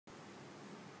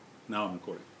Now I'm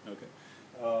recording. Okay.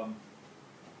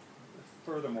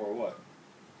 Furthermore, what?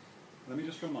 Let me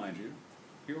just remind you.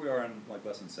 Here we are in like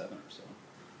lesson 7 or so,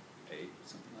 8,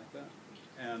 something like that,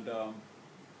 and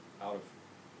out of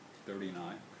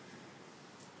 39,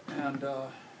 and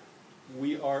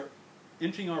we are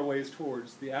inching our ways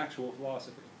towards the actual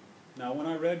philosophy. Now, when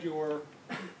I read your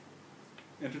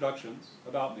introductions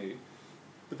about me,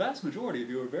 the vast majority of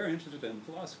you are very interested in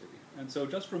philosophy. And so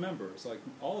just remember, it's like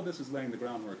all of this is laying the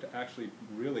groundwork to actually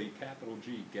really, capital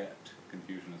G, get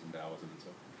Confucianism, Taoism, and so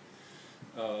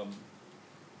forth.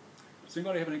 Does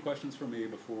anybody have any questions for me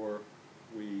before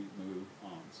we move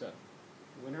on? Seth?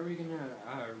 When are we gonna,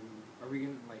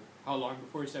 like, how long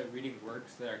before we start reading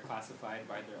works that are classified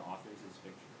by their authors as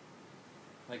fiction?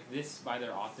 Like, this by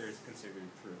their author is considered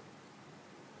true.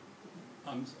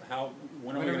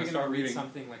 When are we going to start reading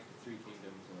something like the Three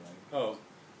Kingdoms or like? Oh,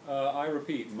 I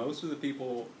repeat, most of the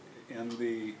people in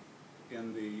the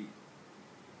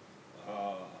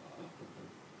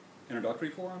introductory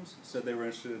forums said they were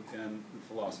interested in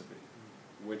philosophy,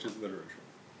 which is literature.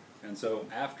 And so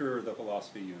after the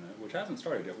philosophy unit, which hasn't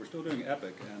started yet, we're still doing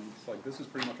epic, and it's like this is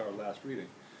pretty much our last reading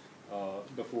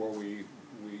before we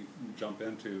jump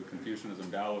into Confucianism,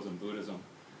 Taoism, Buddhism,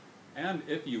 and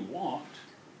if you want.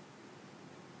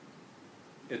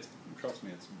 Trust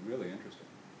me, it's really interesting.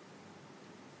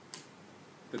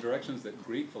 The directions that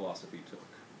Greek philosophy took,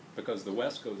 because the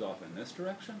West goes off in this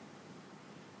direction,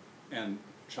 and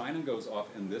China goes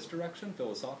off in this direction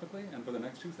philosophically, and for the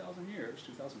next 2,000 years,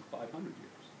 2,500 years,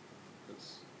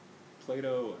 because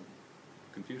Plato and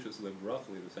Confucius lived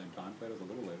roughly at the same time, Plato's a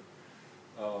little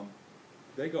later,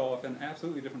 they go off in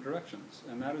absolutely different directions,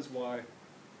 and that is why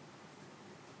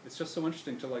it's just so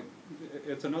interesting to, like,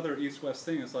 it's another East-West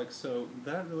thing. It's like, so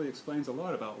that really explains a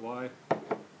lot about why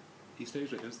East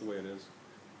Asia is the way it is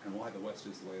and why the West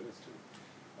is the way it is too.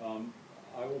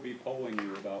 I will be polling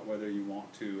you about whether you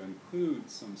want to include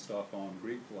some stuff on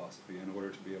Greek philosophy in order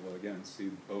to be able to, again,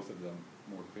 see both of them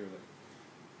more clearly.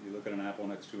 You look at an apple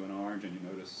next to an orange and you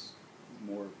notice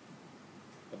more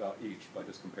about each by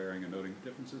just comparing and noting the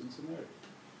differences and similarities.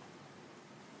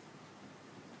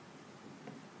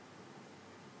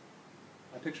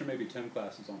 I picture maybe 10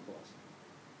 classes on philosophy.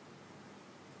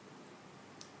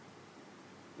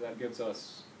 That gives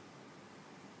us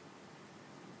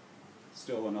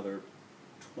still another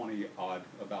 20-odd,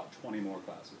 about 20 more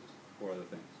classes for other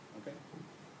things, okay?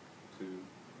 To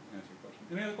answer your question.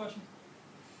 Any other questions?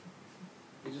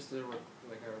 It's just a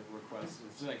request,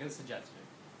 it's like a suggestion.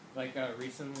 Like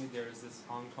recently there was this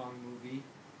Hong Kong movie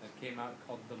that came out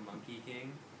called The Monkey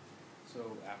King.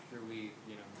 So after we,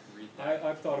 read that...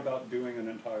 I've thought about doing an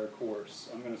entire course.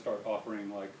 I'm going to start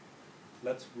offering, like,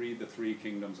 let's read the Three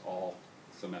Kingdoms all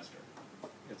semester.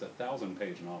 It's a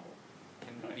 1,000-page novel.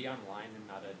 Can it be online and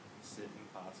not a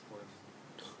sit-in-class course?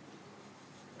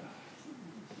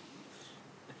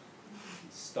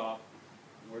 Stop.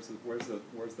 Where's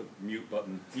the mute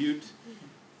button? Mute.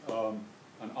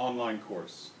 An online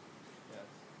course. Yes.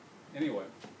 Anyway.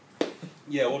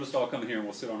 Yeah, we'll just all come in here and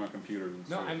we'll sit on our computers. And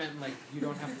no, I meant like you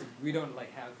don't have to. We don't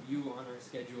like have you on our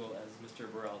schedule as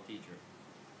Mr. Burrell teacher.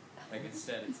 Like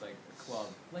instead, it's like a club,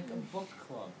 like a book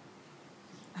club.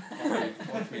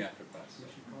 Watch me after class.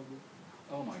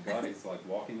 Oh my God, he's like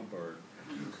walking a bird.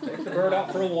 Take the bird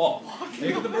out for a walk.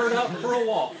 Take the bird out for a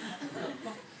walk.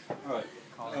 All right.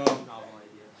 Novel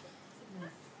idea.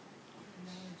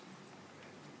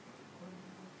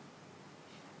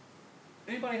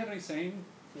 Anybody have any sane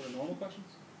for normal questions?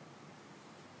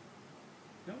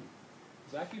 No?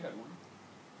 Zach, you had one.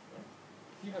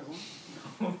 You had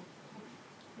one?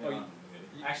 No,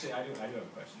 actually, I do have a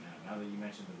question now. Now that you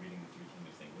mentioned the reading the Three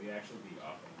Kingdoms thing, will you actually be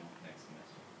offering it next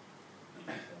semester?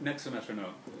 Next semester,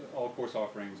 no. All course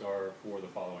offerings are for the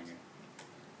following year.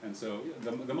 And so,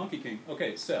 the Monkey King.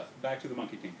 Okay, Seth, back to the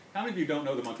Monkey King. How many of you don't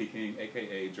know the Monkey King,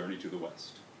 a.k.a. Journey to the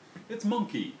West? It's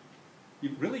Monkey.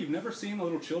 You've never seen a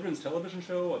little children's television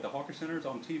show at the Hawker Centers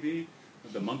on TV?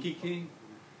 The Monkey King?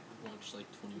 I watched like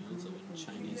 20 minutes of it in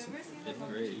Chinese in 5th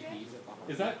grade.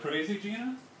 Is that crazy,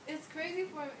 Gina? It's crazy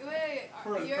for me.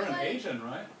 For an Asian,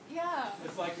 right? Yeah.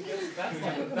 It's like, that's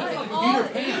like all Peter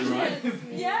Pan, right?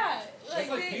 Yeah. It's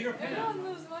like Peter Pan. Everyone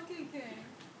knows Monkey King.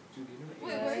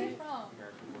 Wait, where are you from?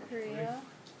 Korea.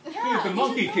 Yeah. Dude, the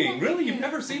Monkey King. Really? You've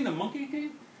never seen the Monkey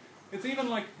King? It's even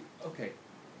like, okay,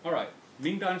 all right,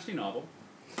 Ming Dynasty novel.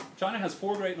 China has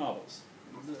 4 great novels.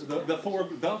 The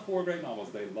four great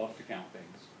novels. They love to count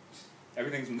things.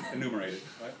 Everything's enumerated,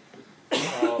 right?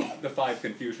 The 5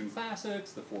 Confucian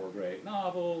classics, the 4 great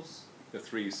novels, the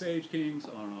 3 Sage Kings,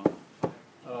 on and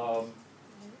on.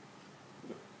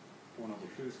 The 4 Noble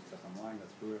Truths, except I'm lying,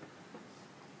 that's Buddha.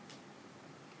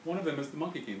 One of them is the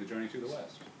Monkey King, The Journey to the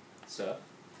West. Seth,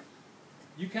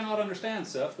 you cannot understand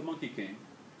Seth, the Monkey King,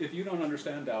 if you don't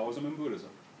understand Taoism and Buddhism.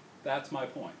 That's my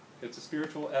point. It's a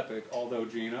spiritual epic, although,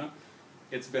 Gina,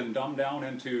 it's been dumbed down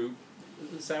into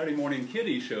Saturday morning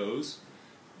kiddie shows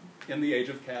in the age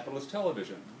of capitalist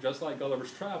television. Just like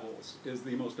Gulliver's Travels is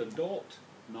the most adult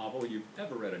novel you've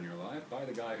ever read in your life by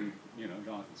the guy who,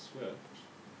 Jonathan Swift,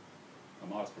 A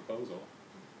Modest Proposal.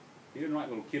 He didn't write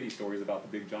little kiddie stories about the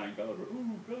big giant Gulliver.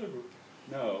 Ooh, Gulliver.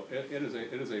 No, it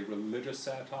is a religious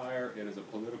satire, it is a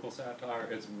political satire,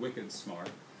 it's wicked smart.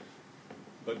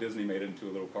 But Disney made it into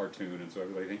a little cartoon, and so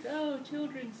everybody thinks, oh,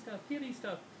 children's stuff, kiddie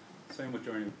stuff. Same with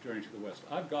Journey to the West.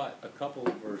 I've got a couple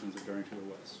of versions of Journey to the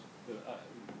West.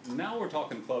 Now we're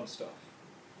talking club stuff.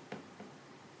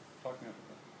 Talking about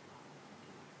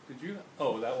that. Did you?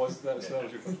 Oh, that was your.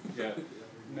 Yeah.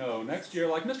 No, next year,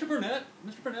 like Mr. Burnett.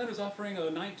 Mr. Burnett is offering a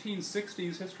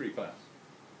 1960s history class.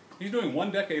 He's doing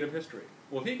 1 decade of history.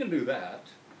 Well, if he can do that,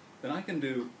 then I can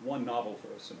do 1 novel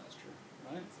for a semester,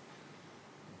 right?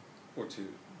 Or 2.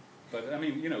 But I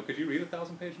mean, could you read a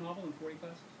 1,000-page novel in 40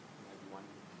 classes? Maybe 1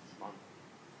 month.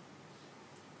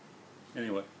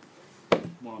 Anyway,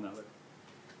 more on that later.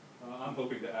 I'm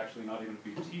hoping to actually not even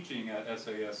be teaching at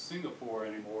SAS Singapore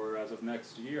anymore as of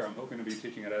next year. I'm hoping to be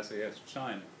teaching at SAS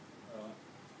China.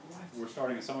 We're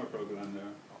starting a summer program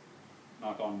there,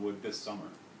 knock on wood, this summer.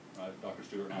 Dr.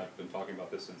 Stewart and I have been talking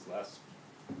about this since last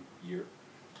year.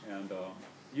 And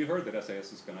you heard that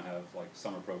SAS is going to have like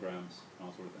summer programs and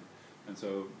all sort of thing. And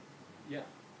so, yeah,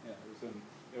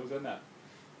 it was in that.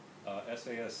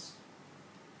 SAS,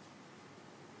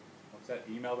 what's that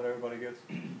email that everybody gets?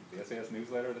 The SAS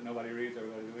newsletter that nobody reads,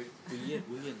 everybody deletes? We get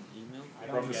an email?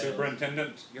 From the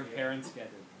superintendent? Your parents get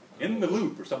it. In the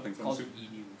loop or something. It's From called the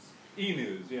e-news.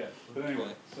 E-news, yeah. But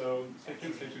anyway, so stay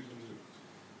tuned.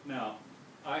 Now,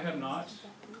 I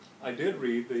did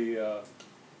read the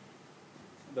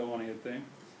one-eared thing.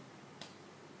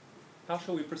 How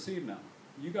shall we proceed now?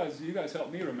 You guys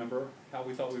helped me remember how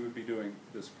we thought we would be doing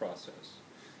this process.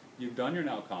 You've done your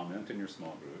now comment in your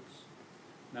small groups.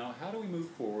 Now, how do we move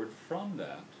forward from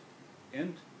that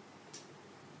into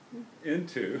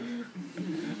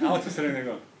Alex is sitting there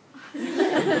going,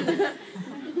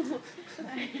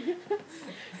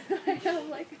 I'm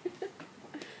like,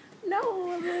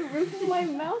 no, the roof of my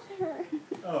mouth hurt.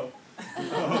 oh.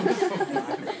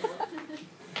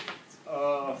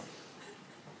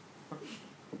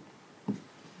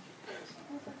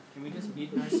 Can we just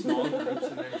meet in our small groups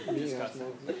and then discuss it?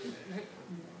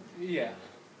 Yeah.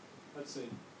 Let's see.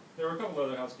 There were a couple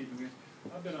other housekeeping things.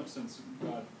 I've been up since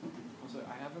God. Also,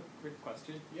 I have a quick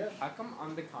question. Yeah. How come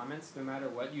on the comments, no matter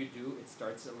what you do, it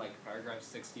starts at like paragraph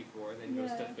 64, then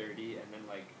goes to 30, and then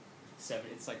like 7?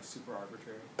 It's like super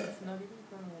arbitrary. It's not even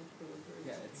chronological.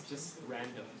 Yeah, it's just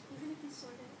random. Even if you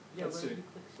sort it. Yeah, Let's when see. you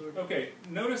click sort. Okay.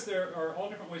 Notice there are all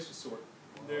different ways to sort.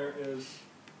 There is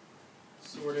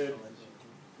sorted.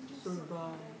 Sort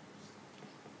by.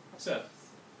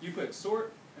 Seth, you click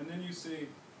sort, and then you see.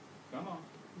 Come on.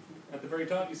 At the very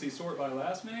top, you see sort by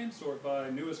last name, sort by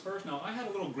newest first. Now, I had a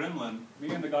little gremlin, me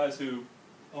and the guys who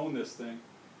own this thing.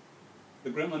 The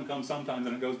gremlin comes sometimes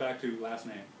and it goes back to last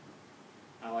name.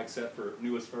 I like set for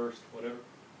newest first, whatever.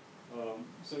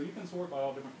 So you can sort by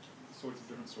all different sorts of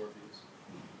different sort views.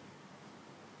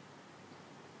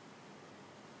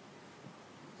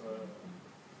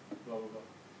 Blah, blah,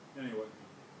 blah. Anyway.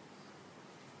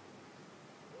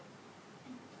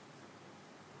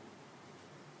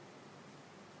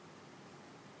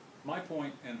 My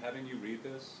point in having you read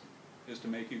this is to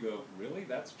make you go, really?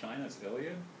 That's China's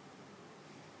Iliad?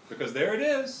 Because there it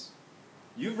is.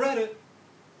 You've read it.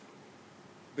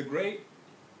 The great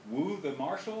Wu the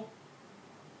Marshal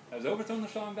has overthrown the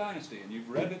Shang dynasty, and you've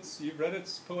read its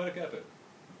poetic epic.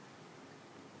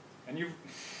 And you've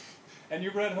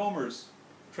read Homer's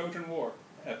Trojan War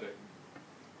epic.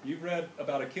 You've read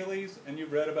about Achilles, and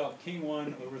you've read about King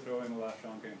One overthrowing the last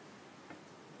Shang king.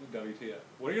 WTF.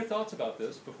 What are your thoughts about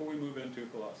this before we move into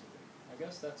philosophy? I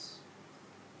guess that was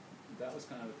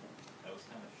kind of the point. That was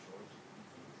kind of short.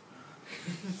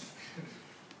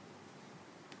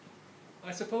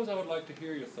 I suppose I would like to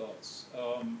hear your thoughts.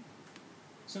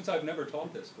 Since I've never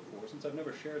taught this before, since I've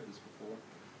never shared this before,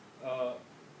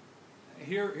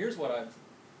 here's what I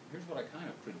kind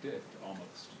of predict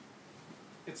almost.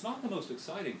 It's not the most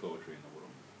exciting poetry in the world,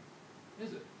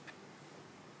 is it?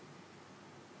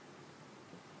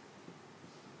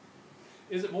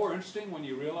 Is it more interesting when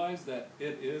you realize that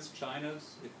it is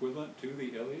China's equivalent to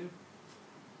the Iliad?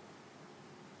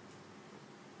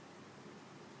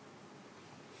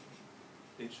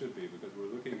 It should be, because we're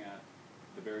looking at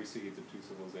the very seeds of two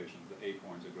civilizations, the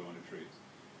acorns that grow into trees.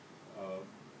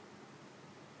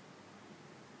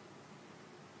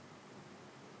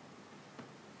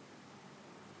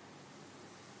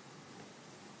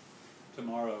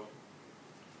 tomorrow,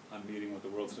 I'm meeting with the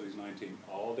World Studies 9 team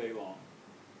all day long.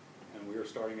 And we are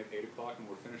starting at 8 o'clock and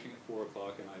we're finishing at 4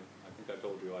 o'clock. And I think I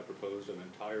told you I proposed an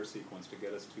entire sequence to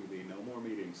get us to the no more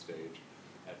meeting stage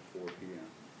at 4 p.m.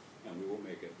 And we will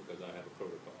make it because I have a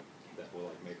protocol that will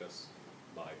like make us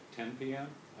by 10 p.m.,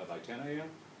 by 10 a.m.,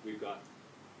 we've got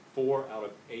 4 out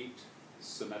of 8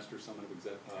 semester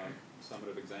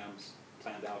summative exams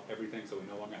planned out, everything, so we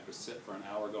no longer have to sit for an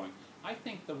hour going, I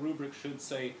think the rubric should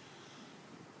say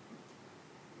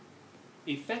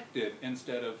effective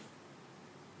instead of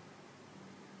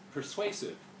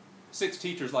persuasive. 6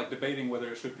 teachers like debating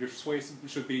whether it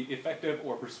should be effective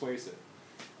or persuasive.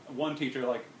 One teacher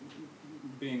like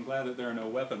being glad that there are no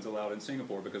weapons allowed in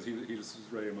Singapore because he just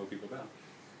is ready to mow people down.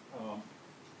 So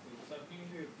can you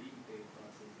do a beat date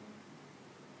process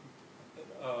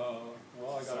then?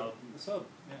 Well, I got a sub,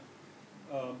 yeah.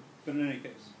 But in any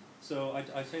case, so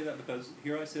I say that because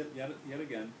here I sit yet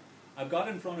again. I've got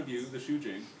in front of you the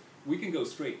Shujing. We can go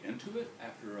straight into it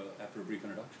after a brief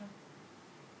introduction.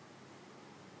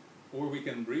 Or we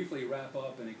can briefly wrap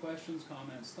up any questions,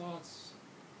 comments, thoughts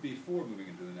before moving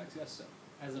into the next. Yes, sir.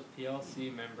 As a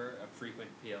PLC member, a frequent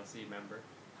PLC member,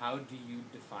 how do you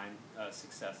define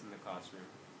success in the classroom?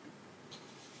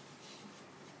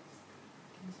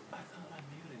 I thought I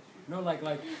muted you. No,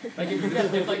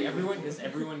 if everyone is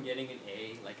everyone getting an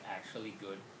A like actually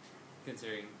good,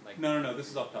 considering like No. This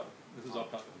is off topic.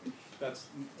 That's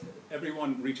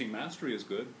everyone reaching mastery is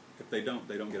good. If they don't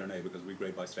get an A because we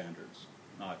grade by standards.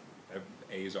 Not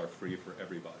A's are free for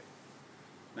everybody.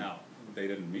 Now they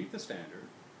didn't meet the standard.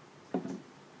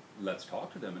 Let's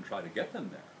talk to them and try to get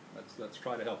them there. Let's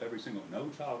try to help every single no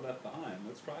child left behind.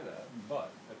 Let's try that.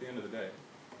 But at the end of the day,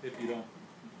 if you don't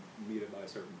meet it by a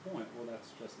certain point, well,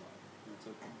 that's just life. That's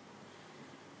okay.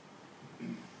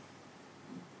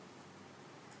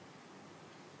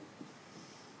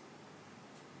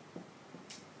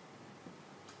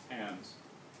 Hands.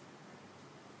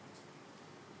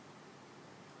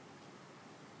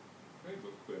 Great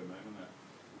book, quit, imagine that.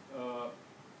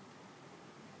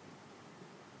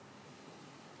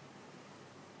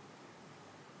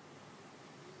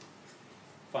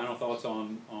 Final thoughts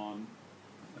on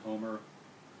Homer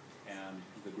and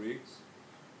the Greeks,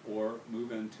 or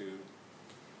move into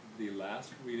the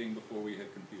last reading before we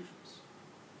hit Confucius.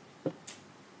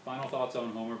 Final thoughts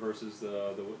on Homer versus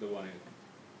the one.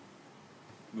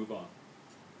 Move on.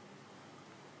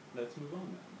 Let's move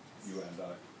on then. You and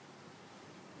I.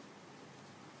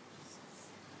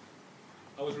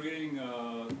 I was reading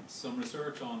some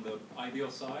research on the ideal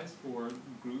size for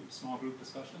small group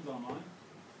discussions online.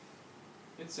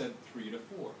 It said 3 to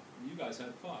 4. You guys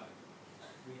had 5.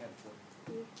 we had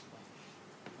 4.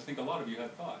 I think a lot of you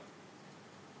had 5.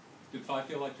 Did 5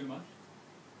 feel like too much?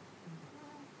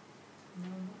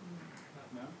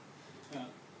 No? Yeah.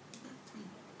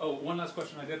 Oh, one last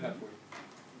question I did have for you. I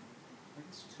think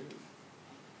it's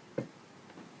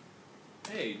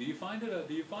 2. Hey,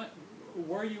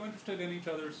 were you interested in each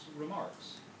other's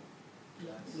remarks?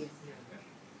 Yes.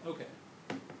 Okay.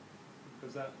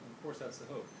 Because that, of course, that's the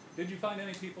hope. Did you find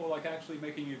any people like actually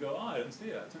making you go, I didn't see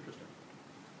that, it's interesting.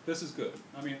 This is good.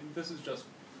 I mean, this is just,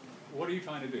 what are you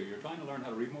trying to do? You're trying to learn how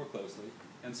to read more closely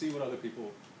and see what other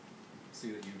people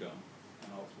see that you don't,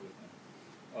 and all sort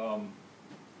of thing.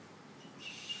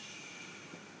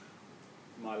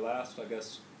 My last, I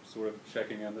guess, sort of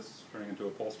checking in, this is turning into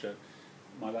a pulse check.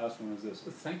 My last one is this.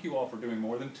 Thank you all for doing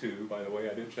more than 2. By the way,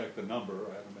 I did check the number.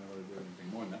 I haven't been able to do anything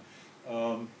more than that.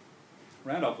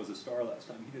 Randolph was a star last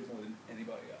time. He did more than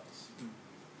anybody else.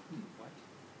 What?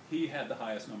 He had the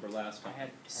highest number last time. I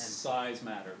had 10. Size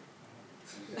mattered.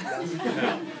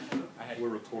 I had We're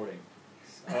recording.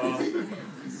 size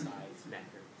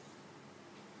matter.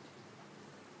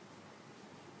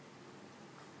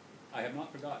 I have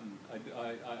not forgotten.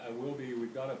 I will be.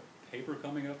 We've got a paper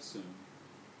coming up soon.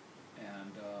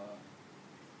 And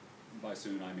by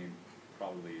soon, I mean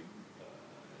probably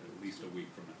at least a week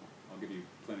from now. I'll give you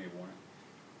plenty of warning.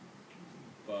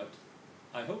 But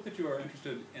I hope that you are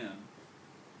interested in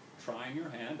trying your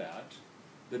hand at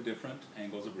the different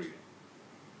angles of reading.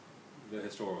 The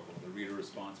historical, the reader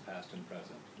response, past and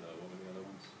present. What were the other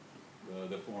ones?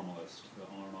 The formalist, the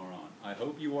on and on. I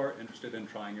hope you are interested in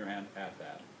trying your hand at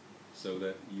that so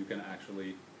that you can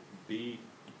actually be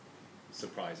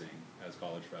surprising as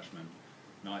college freshmen,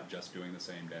 not just doing the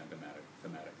same damn thematic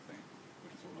thing,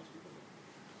 which is what most people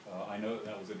do. I know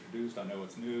that was introduced, I know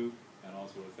it's new, and all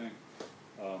sort of thing.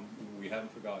 We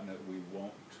haven't forgotten it,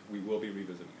 we will be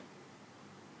revisiting it.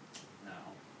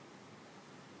 Now,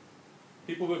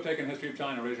 people who have taken History of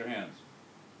China, raise your hands.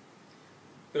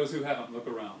 Those who haven't, look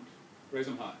around. Raise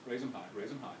them high, raise them high, raise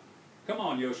them high. Come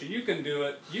on, Yoshi, you can do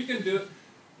it. You can do it.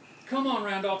 Come on,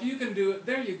 Randolph, you can do it.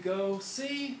 There you go.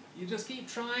 See? You just keep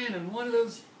trying, and one of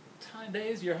those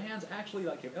days, your hand's actually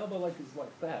like your elbow is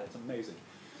like that. It's amazing.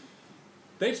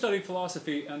 They've studied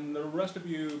philosophy, and the rest of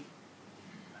you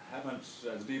haven't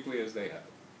as deeply as they have,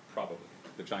 probably,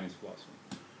 the Chinese philosophy.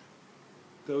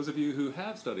 Those of you who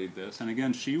have studied this, and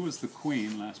again, she was the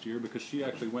queen last year because she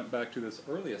actually went back to this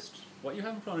earliest. What you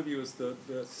have in front of you is the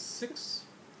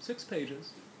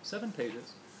 7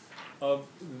 pages of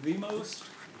the most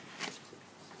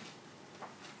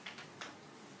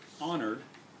honored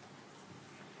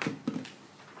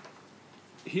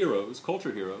heroes,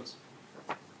 culture heroes,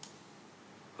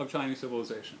 of Chinese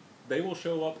civilization. They will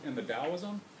show up in the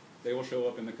Taoism, they will show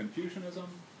up in the Confucianism,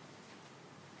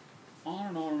 on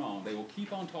and on and on. They will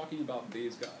keep on talking about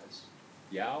these guys,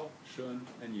 Yao, Shun,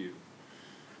 and Yu.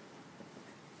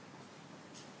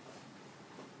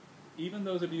 Even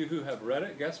those of you who have read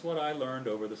it, guess what I learned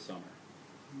over the summer?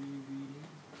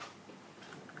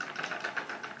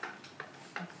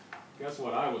 Guess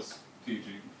what I was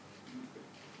teaching?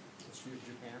 History of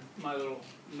Japan? My little,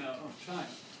 no, China.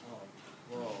 Oh,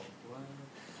 whoa, what?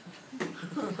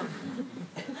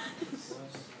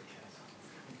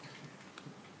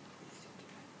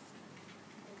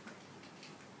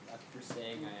 After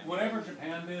saying I am... Whatever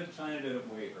Japan did, China did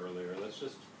it way earlier. Let's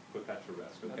just put that to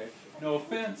rest, okay? No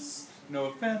offense, no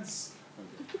offense.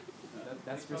 Okay.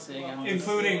 That's for saying I'm...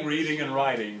 Including reading and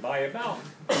writing by about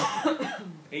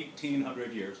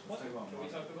 1,800 years. What? Can we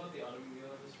talk about the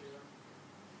automobile industry now?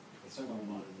 Let's talk about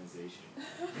modernization.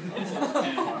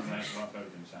 Japan modernized a lot better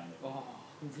than China. Oh,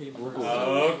 who came first?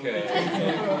 Okay.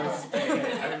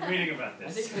 I've been reading about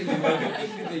this. I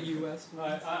think the U.S.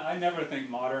 was... I never think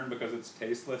modern because it's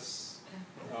tasteless.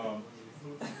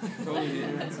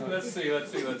 Let's see.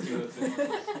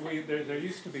 There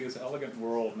used to be this elegant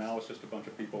world. Now it's just a bunch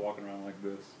of people walking around like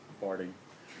this, farting.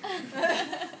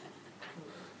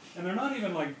 And they're not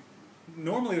even like,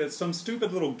 normally that's some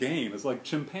stupid little game. It's like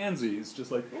chimpanzees,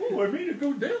 just like, oh, I made it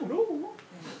go down. Oh,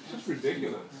 it's just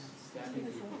ridiculous.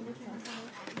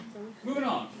 Moving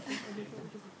on.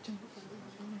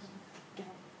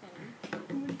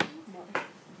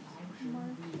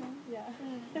 Yeah.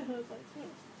 I was like,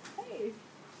 hey.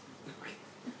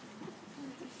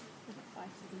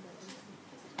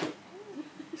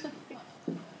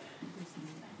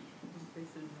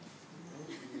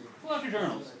 Pull out your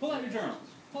journals. Pull out your journals.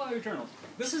 Pull out your journals.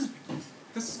 This is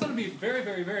going to be very,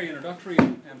 very, very introductory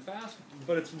and fast,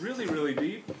 but it's really, really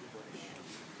deep.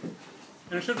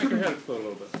 And it should make your head explode a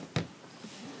little bit.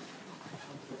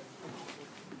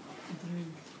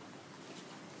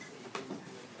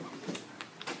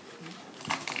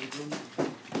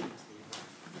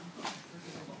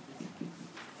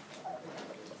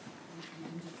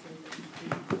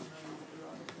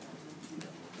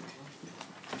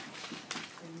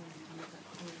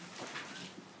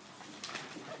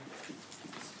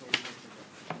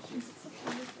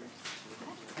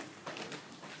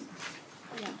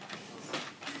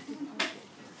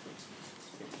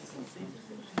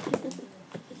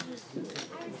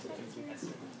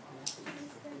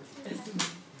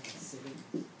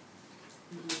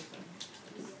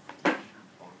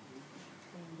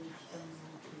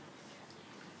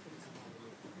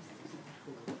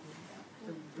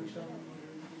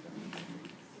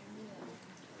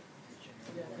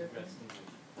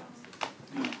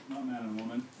 No, not man and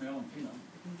woman, male and female.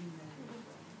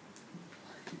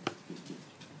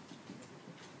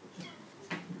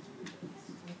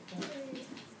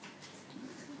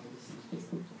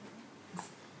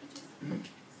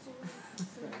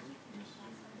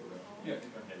 Yeah.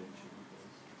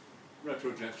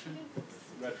 Retrojection.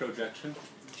 Retrojection.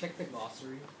 Check the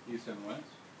glossary. East and west.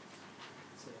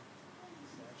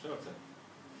 Show it.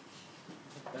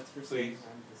 That's for Please. saying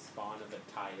I'm the spawn of a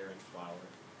tire and flower.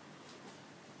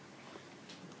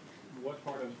 What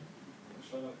part of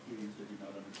shut up please did you not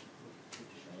understand?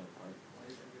 Shut up part. Why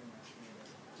is everyone asking me that?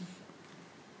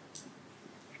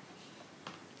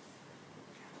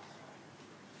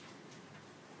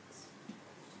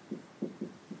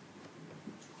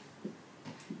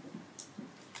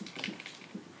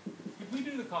 Did we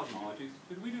do the cosmologies?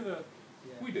 Did we do the...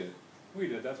 Yeah. We did. We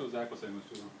did. That's what Zach was saying was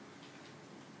too long.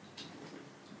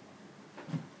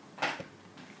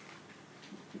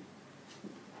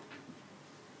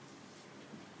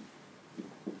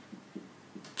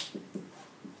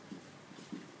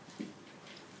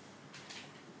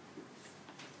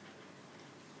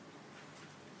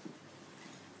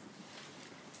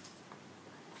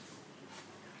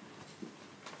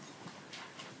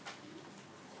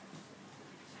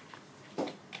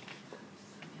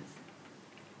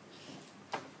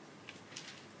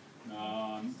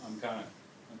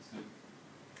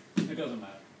 doesn't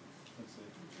matter. Let's see.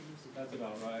 That's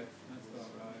about right. That's about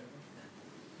right.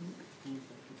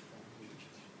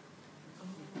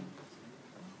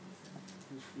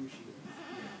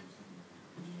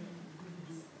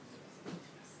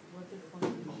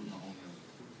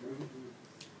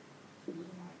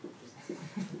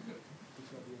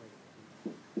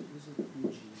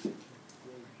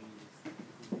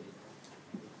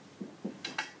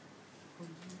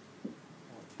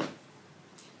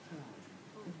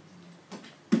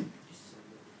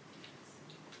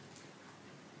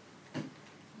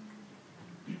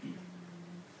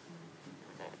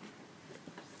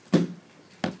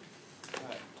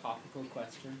 Topical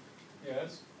question.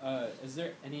 Yes. Is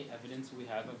there any evidence we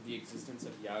have of the existence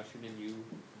of Yao Shun and Yu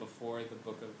before the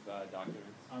Book of Documents?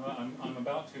 I'm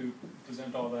about to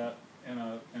present all that in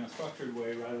a structured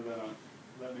way rather than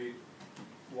let me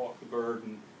walk the bird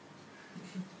and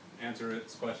answer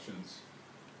its questions.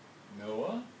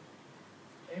 Noah,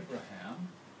 Abraham,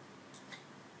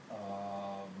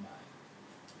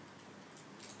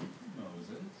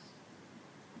 Moses.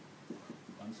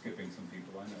 I'm skipping some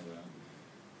people, I know that.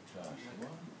 Joshua,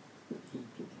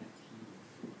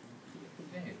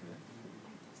 David.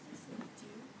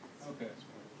 Okay.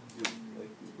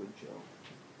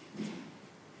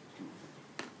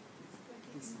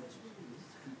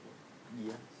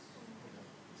 Yes.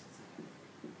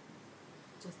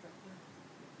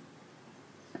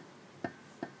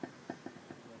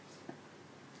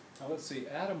 Now let's see,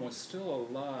 Adam was still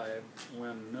alive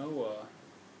when Noah,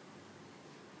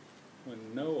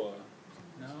 no,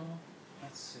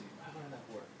 let's see, how did that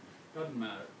work? Doesn't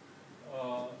matter.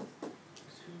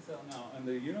 2000, now, and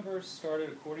the universe started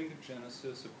according to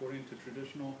Genesis, according to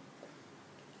traditional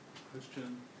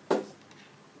Christian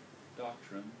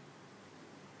doctrine.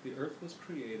 The earth was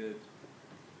created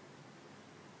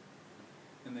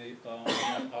in the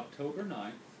on October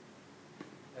 9th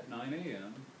at 9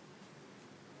 a.m.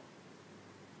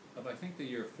 of, I think, the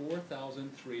year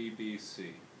 4003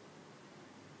 BC.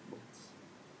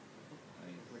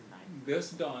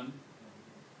 This done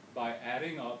by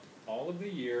adding up all of the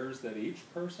years that each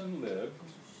person lived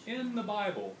in the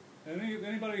Bible. And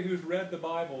anybody who's read the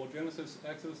Bible, Genesis,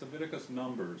 Exodus, Leviticus,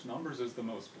 Numbers. Numbers is the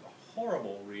most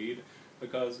horrible read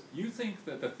because you think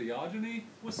that the theogony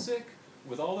was sick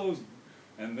with all those,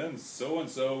 and then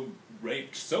so-and-so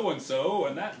raped so-and-so,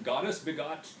 and that goddess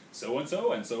begot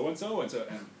so-and-so, and so-and-so, and so,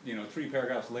 and, you know, 3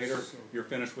 paragraphs later, you're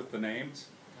finished with the names.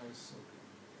 That was so good.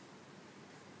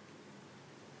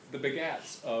 The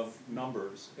begats of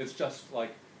Numbers, it's just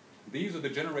like, these are the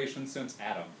generations since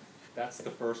Adam. That's the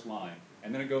first line.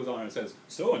 And then it goes on and it says,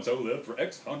 so-and-so lived for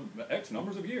X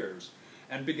numbers of years,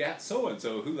 and begat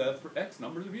so-and-so who lived for X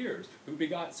numbers of years, who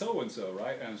begot so-and-so,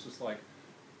 right? And it's just like,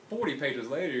 40 pages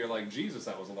later, you're like, Jesus,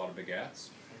 that was a lot of begats.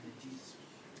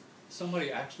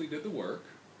 Somebody actually did the work,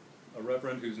 a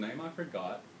reverend whose name I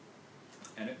forgot,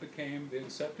 and it became the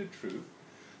accepted truth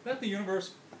that the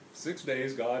universe, 6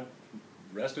 days, God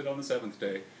rested on the 7th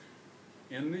day,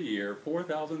 in the year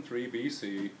 4003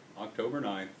 BC, October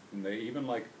 9th, and they even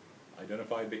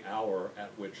identified the hour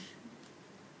at which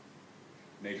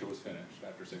nature was finished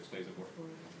after 6 days of work.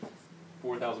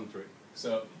 4003.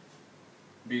 So,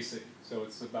 BC. So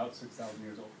it's about 6,000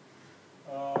 years old.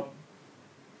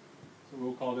 So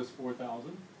we'll call this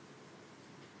 4,000.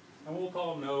 And we'll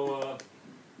call Noah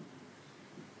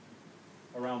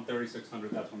around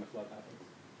 3,600. That's when the flood happened.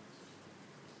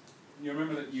 You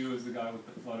remember that you is the guy with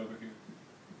the flood over here.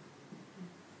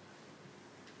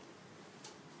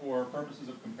 For purposes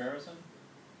of comparison,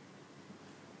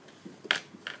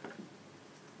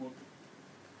 we'll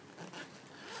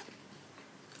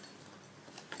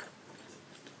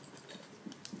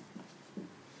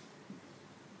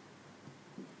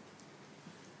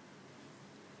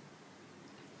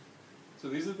so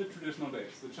these are the traditional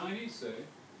dates. The Chinese say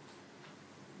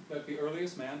that the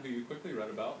earliest man, who you quickly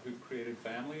read about, who created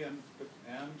family and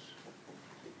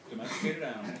domesticated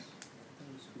animals,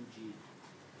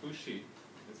 Fuxi.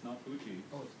 It's not Fuji.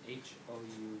 Oh, it's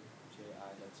H-O-U-J-I,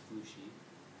 that's Fuxi.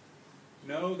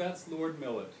 No, that's Lord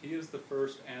Millet. He is the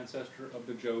first ancestor of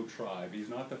the Zhou tribe. He's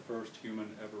not the first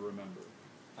human ever remembered.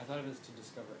 I thought it was to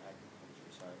discover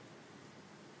agriculture, sorry.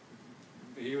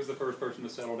 He was the first person to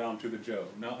settle down to the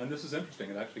Zhou. Now, and this is interesting,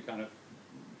 it actually kind of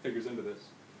figures into this.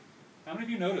 How many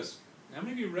of you noticed, how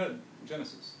many of you read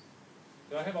Genesis?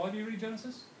 Did I have all of you read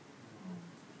Genesis?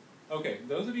 Okay,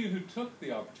 those of you who took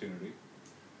the opportunity,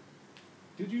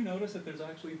 did you notice that there's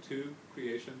actually 2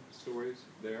 creation stories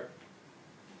there?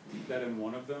 That in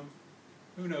one of them,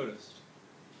 who noticed?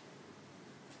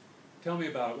 Tell me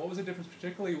about it. What was the difference,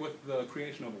 particularly with the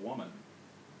creation of woman?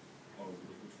 Oh,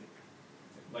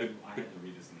 I had to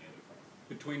read this in the other class.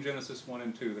 between Genesis 1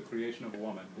 and 2, the creation of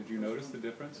woman, did you notice the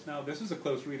difference? Now, this is a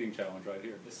close reading challenge right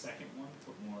here. The second one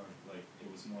put more, like, it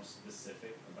was more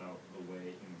specific about the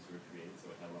way humans were created,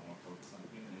 so it had a lot more focus on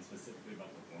human, and specifically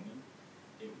about the woman.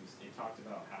 It talked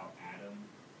about how Adam,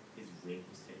 his rib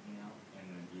was taken out, and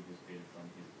then Eve was created from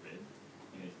his rib.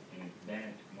 And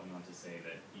then it went on to say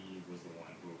that Eve was the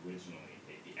one who originally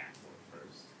ate the apple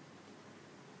first.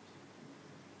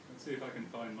 Let's see if I can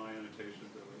find my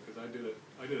annotations of it, because I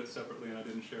did it separately and I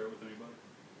didn't share it with anybody.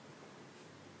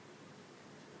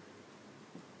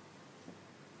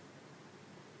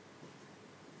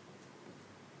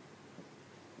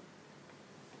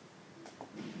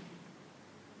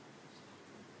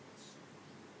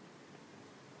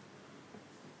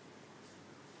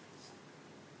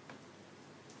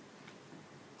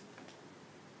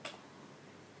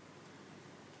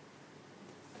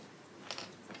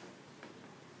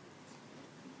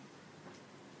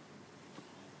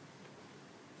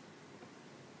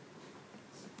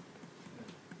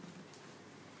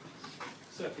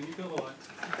 Seth, can you feel the light?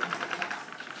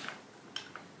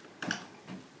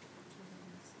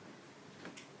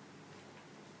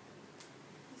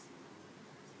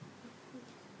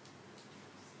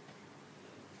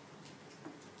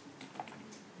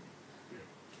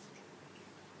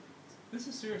 This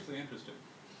is seriously interesting.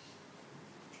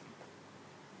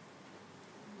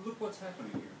 Look what's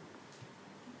happening here.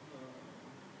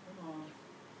 Come on.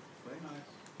 Play nice.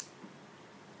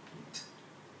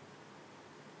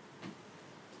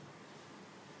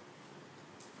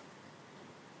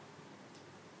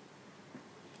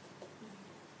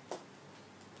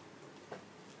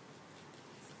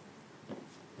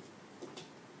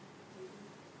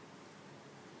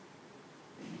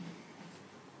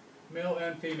 Male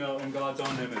and female in God's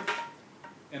own image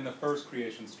in the first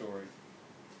creation story.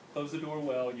 Close the door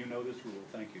well, you know this rule,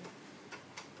 thank you.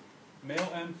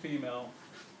 Male and female,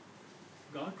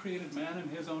 God created man in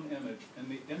his own image. In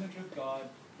the image of God,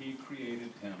 he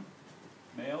created him.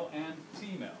 Male and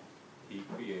female, he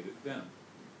created them.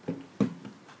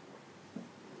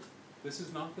 This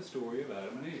is not the story of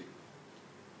Adam and Eve.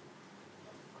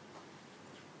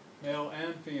 Male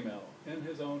and female, in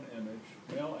his own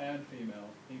image, male and female,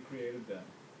 he created them.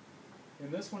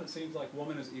 In this one, it seems like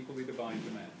woman is equally divine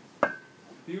to man.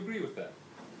 Do you agree with that?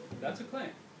 That's a claim.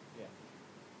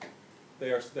 Yeah. They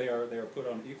are put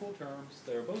on equal terms.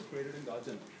 They are both created in God's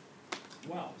image.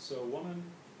 Wow. So woman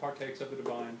partakes of the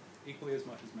divine equally as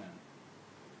much as man.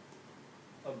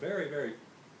 A very, very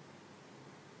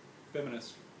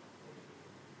feminist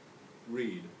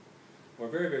read, or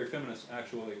very, very feminist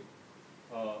actually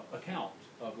account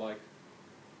of like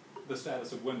the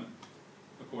status of women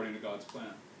according to God's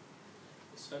plan,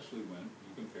 especially when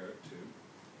you compare it to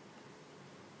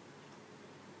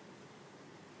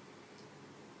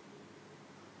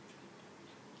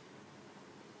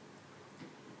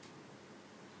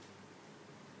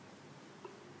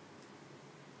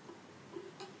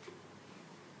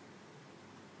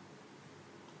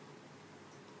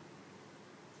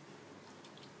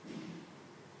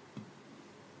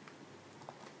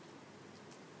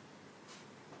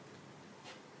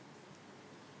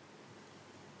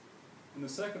in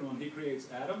the second one, he creates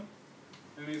Adam,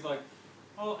 and he's like,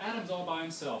 oh, Adam's all by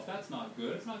himself. That's not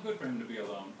good. It's not good for him to be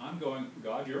alone. I'm going,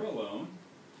 God, you're alone.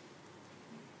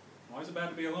 Why is it bad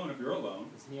to be alone if you're alone?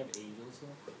 Doesn't he have angels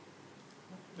though?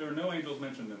 There are no angels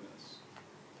mentioned in this.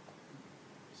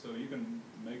 So you can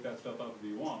make that stuff up if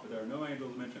you want, but there are no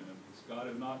angels mentioned in this. God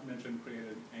has not mentioned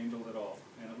created angels at all,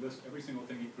 and it lists every single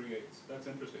thing he creates. That's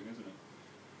interesting, isn't it?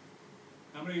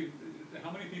 How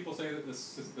many people say that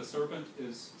the serpent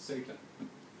is Satan?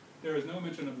 There is no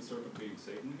mention of the serpent being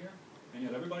Satan here, and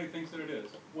yet everybody thinks that it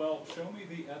is. Well, show me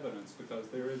the evidence, because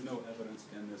there is no evidence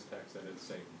in this text that it's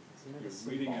Satan. You're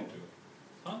reading into it.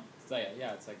 Huh? It's like,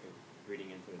 yeah, it's like reading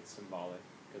into it, symbolic,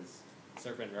 because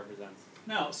serpent represents.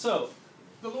 Now, so,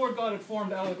 the Lord God had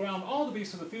formed out of the ground all the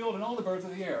beasts of the field and all the birds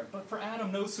of the air, but for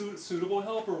Adam no suitable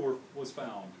helper was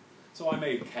found. So I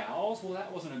made cows. Well,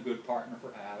 that wasn't a good partner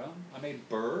for Adam. I made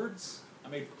birds. I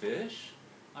made fish.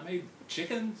 I made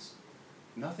chickens.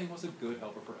 Nothing was a good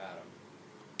helper for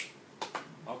Adam.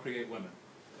 I'll create women.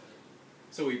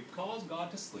 So he caused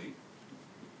God to sleep,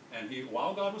 and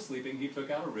while God was sleeping, he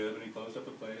took out a rib and he closed up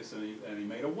the place, and he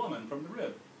made a woman from the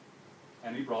rib,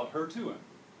 and he brought her to him.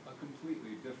 A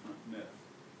completely different myth.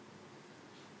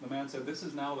 The man said, "This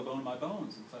is now the bone of my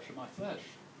bones and flesh of my flesh.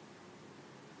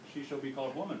 She shall be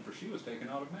called woman, for she was taken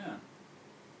out of man.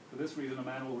 For this reason a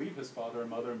man will leave his father and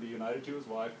mother and be united to his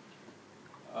wife,"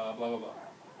 blah, blah, blah.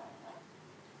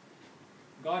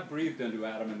 God breathed into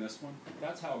Adam in this one.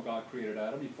 That's how God created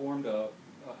Adam. He formed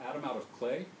Adam out of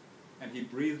clay, and he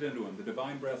breathed into him. The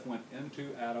divine breath went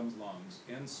into Adam's lungs.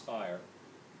 Inspire.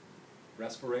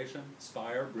 Respiration,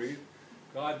 spire, breathe.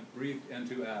 God breathed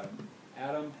into Adam.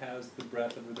 Adam has the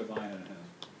breath of the divine in him.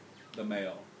 The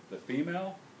male. The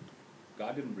female,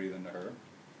 God didn't breathe into her.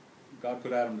 God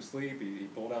put Adam to sleep. He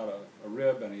pulled out a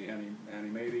rib and he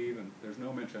made Eve, and there's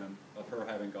no mention of her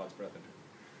having God's breath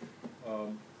into her.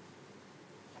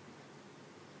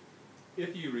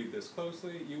 If you read this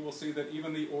closely, you will see that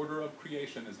even the order of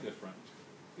creation is different.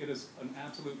 It is an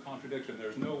absolute contradiction.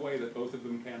 There's no way that both of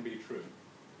them can be true.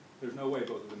 There's no way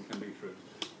both of them can be true.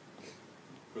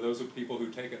 For those of people who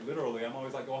take it literally, I'm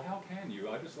always like, well, how can you?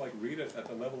 I just like read it at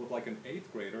the level of like an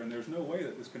 8th grader, and there's no way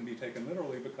that this can be taken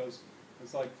literally, because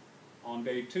it's like on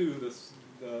day 2, the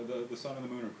sun and the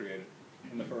moon are created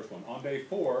in the first one. On day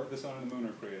 4, the sun and the moon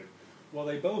are created. Well,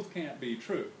 they both can't be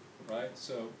true, right?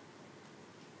 So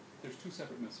there's 2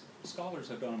 separate mysteries. Scholars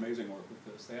have done amazing work with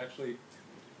this. They actually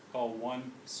call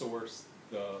one source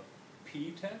the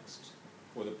P text,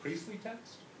 or the priestly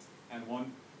text, and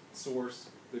one source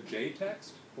the J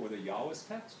text, or the Yahwist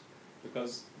text,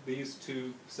 because these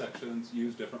 2 sections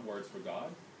use different words for God.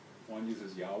 One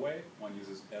uses Yahweh, one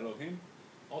uses Elohim,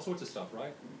 all sorts of stuff,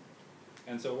 right?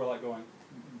 And so we're like going,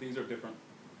 these are different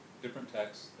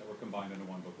texts that were combined into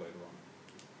one book later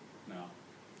on. Now,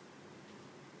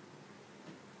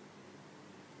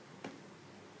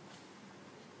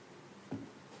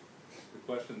 the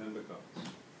question then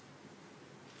becomes,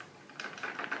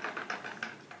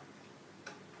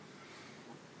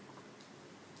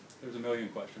 there's a million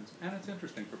questions, and it's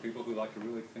interesting for people who like to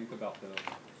really think about the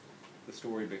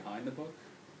story behind the book.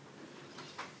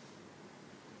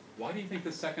 Why do you think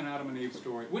the second Adam and Eve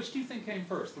story, which do you think came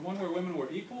first? The one where women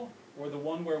were equal, or the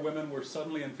one where women were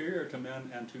suddenly inferior to men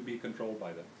and to be controlled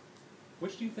by them?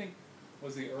 Which do you think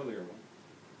was the earlier one?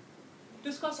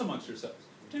 Discuss amongst yourselves.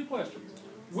 2 questions.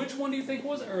 Which one do you think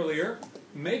was earlier?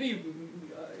 Maybe,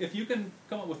 if you can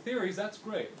come up with theories, that's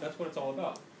great. That's what it's all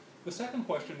about. The second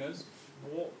question is,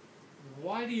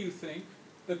 why do you think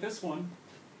that this one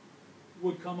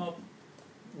would come up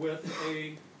with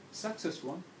a sexist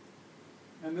one,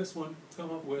 and this one come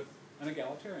up with an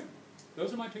egalitarian one?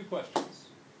 Those are my 2 questions.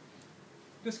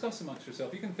 Discuss amongst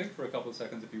yourself. You can think for a couple of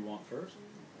seconds if you want first.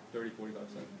 30, 45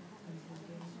 seconds.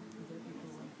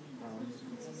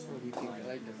 So do you think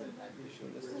like you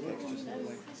showed us the text just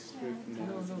like straight from the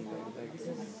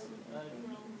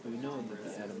We know that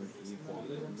the Adam and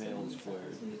Eve males were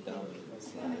the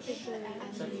dominant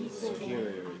 /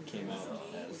 superior came out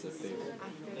as the favorite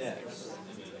sex.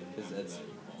 Because that's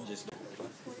just...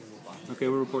 Okay,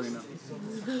 we're recording now.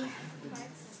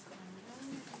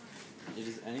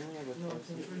 Does anyone have a thought?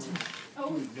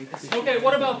 Okay,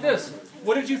 what about this?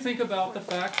 What did you think about the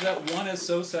fact that one is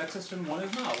so sexist and one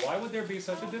is not? Why would there be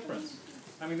such a difference?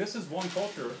 I mean, this is one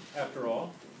culture, after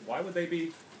all. Why would they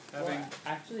be having... Well,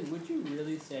 actually, would you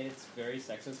really say it's very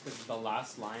sexist? Because the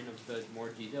last line of the more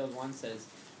detailed one says,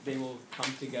 they will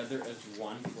come together as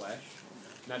one flesh.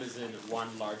 That is in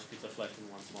one large piece of flesh and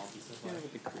one small piece of flesh. Yeah,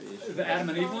 with the creation. The Adam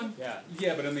and Eve one? Yeah.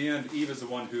 Yeah, but in the end, Eve is the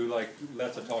one who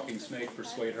lets a talking snake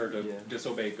persuade her to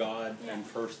disobey God and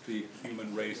curse the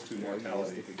human race to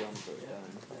mortality.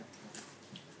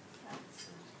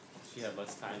 She had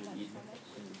less time to eat.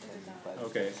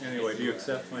 Okay, anyway, do you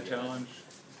accept my challenge?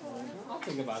 I'll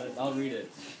think about it. I'll read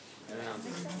it. And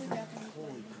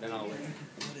then I'll wait.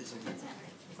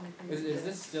 Is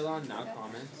this still on Now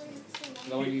Comments?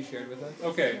 The one you shared with us?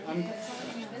 Okay,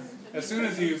 as soon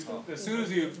as you,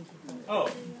 oh,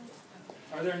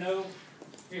 are there no,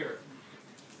 here,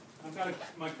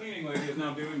 my cleaning lady is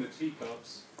now doing the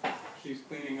teacups. She's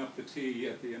cleaning up the tea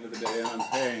at the end of the day, and I'm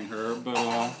paying her, but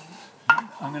I'm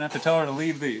going to have to tell her to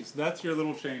leave these. That's your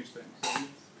little change thing. So you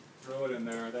throw it in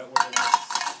there. That way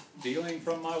it's dealing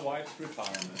from my wife's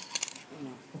retirement.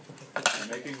 You're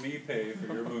making me pay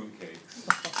for your mooncakes.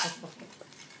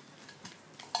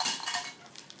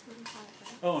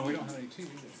 Oh, and we don't have any tea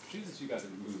either. Jesus, you guys are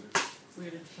losers.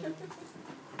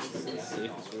 It's the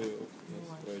safest way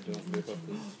where I don't rip up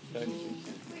this packaging.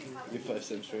 Give 5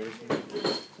 cents for everything.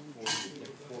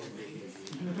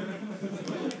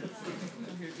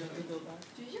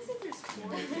 Did you just say there's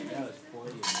 4? Yeah, there's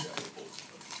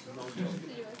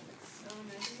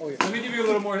 40. Let me give you a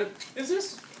little more. Is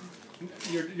this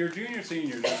your junior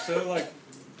seniors are so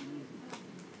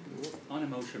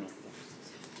unemotional.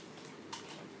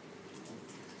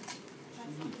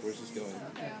 Where's this going?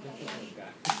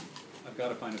 I've got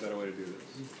to find a better way to do this.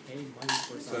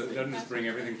 So it doesn't just bring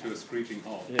everything to a screeching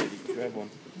halt. Yeah, you can grab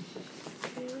one.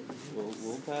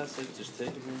 We'll pass it. Just take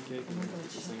a mooncake and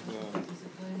just think about.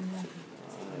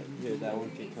 Yeah, that one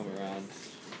can come around.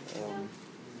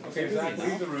 Okay, Zach,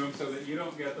 leave the room so that you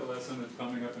don't get the lesson that's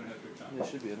coming up in history time. Yeah, it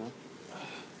should be enough.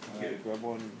 Grab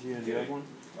one. Do you have one?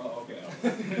 Oh, okay.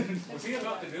 Was he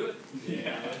about to do it?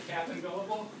 Yeah. Captain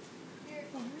Gullible?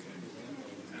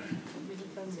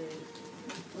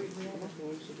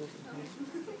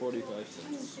 45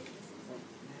 cents.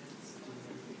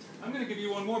 I'm going to give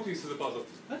you one more piece of the puzzle.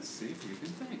 Let's see if you can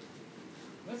think.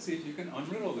 Let's see if you can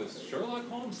unriddle this. Sherlock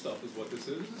Holmes stuff is what this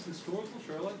is. This is historical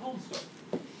Sherlock Holmes stuff.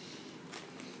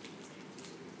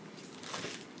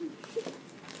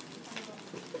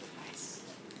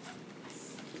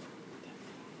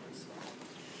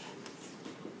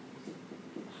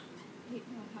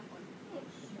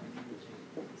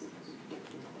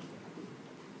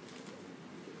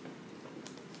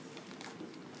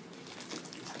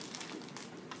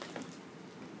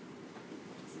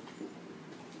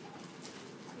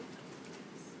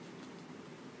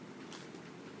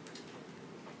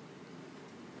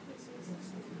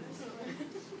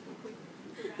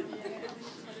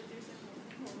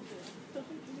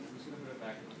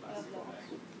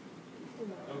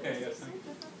 Okay, yes, thank you.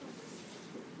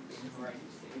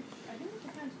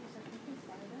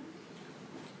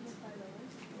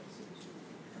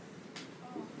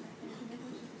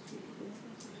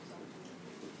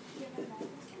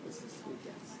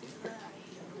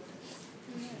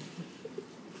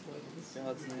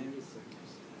 God's name.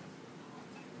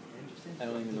 I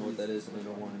don't even know what that is, and I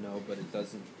don't want to know, but it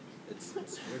doesn't. It's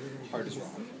hard as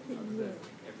rock. Maybe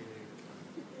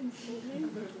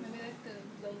like the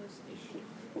lowest issue.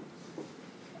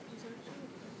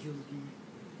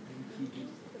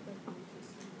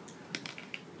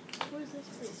 What is this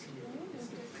place?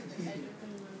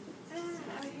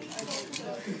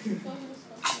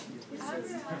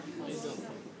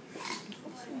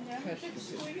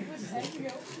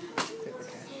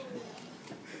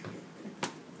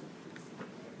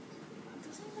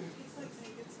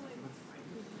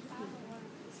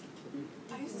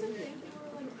 I used to think they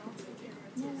were like melted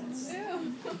carrots. Ew.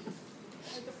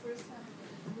 Like the first time.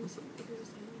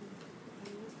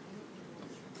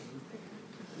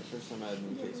 The first time I had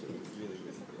one case, it was really,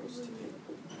 really gross to me.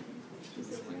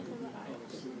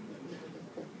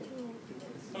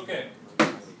 Okay.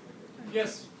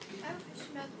 Yes. I have a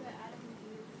question about the Adam and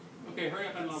Eve. Okay, hurry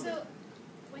up and lumber. So,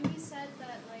 when you said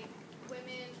that, like,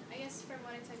 women, I guess from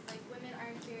what I took, like, women are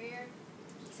inferior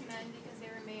to men because they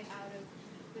were made out of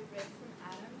the rib from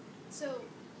Adam. So,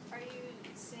 are you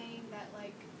saying that,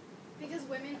 like, because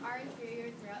women are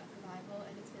inferior throughout the Bible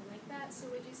and it's been like that, so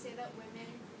would you say that women,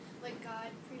 like,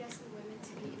 God predestined women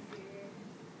to be inferior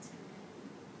to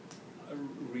men?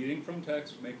 Reading from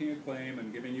text, making a claim,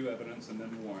 and giving you evidence, and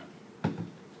then warrant.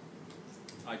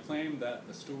 I claim that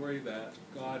the story that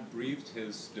God breathed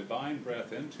his divine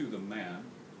breath into the man,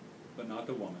 but not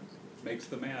the woman, makes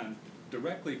the man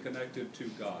directly connected to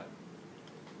God.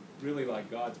 Really like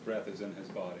God's breath is in his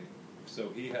body. So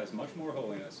he has much more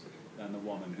holiness than the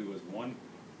woman, who is one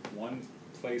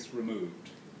place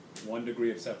removed, 1 degree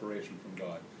of separation from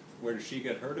God. Where does she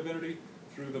get her divinity?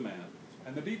 Through the man.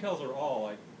 And the details are all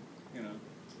like, you know,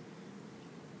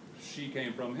 she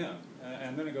came from him.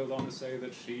 And then it goes on to say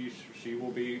that she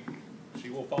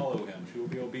will follow him, she will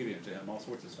be obedient to him, all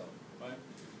sorts of stuff, right?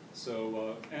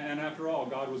 So, and after all,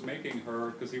 God was making her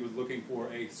because he was looking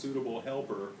for a suitable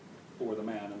helper for the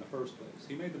man in the first place.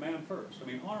 He made the man first. I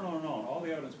mean, on and on and on. All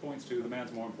the evidence points to the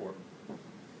man's more important.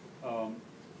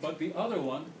 But the other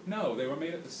one, no, they were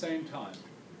made at the same time.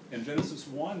 In Genesis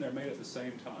 1, they're made at the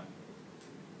same time.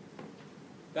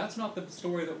 That's not the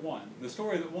story that won. The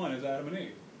story that won is Adam and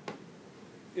Eve.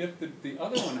 If the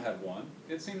other one had won,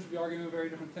 it seems to be arguing a very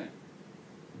different thing.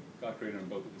 God created them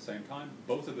both at the same time.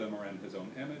 Both of them are in his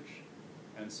own image.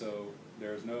 And so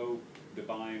there's no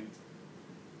divine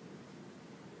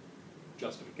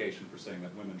justification for saying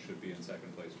that women should be in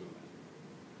second place to a man.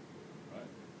 Right?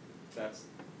 That's,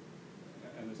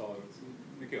 and there's all of it.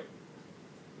 Nikhil.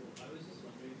 I was just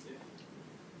wondering if,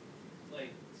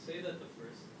 like, say that the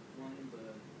first one,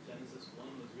 the Genesis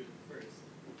 1, was written first.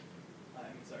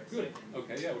 Good. Second.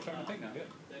 Okay, yeah, we're trying to think now, yeah.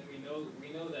 Then we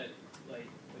know that, like,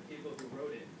 the people who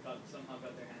wrote it somehow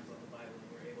got their hands on the Bible and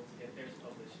were able to get theirs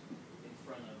published in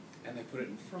front of And they put it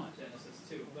in front. Genesis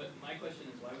 2. But my question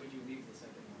is, why would you leave the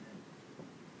second one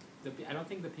in? I don't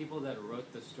think the people that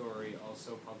wrote the story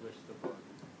also published the book.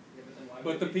 Yeah, but then why But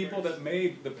would the it be people first? that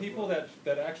made, the people that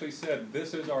actually said,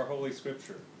 this is our holy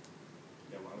scripture,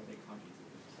 Yeah, why would they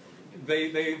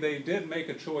contradict they did make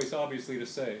a choice, obviously, to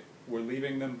say, we're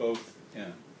leaving them both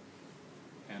in.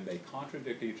 And they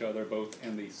contradict each other both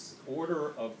in the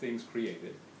order of things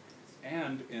created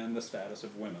and in the status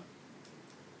of women.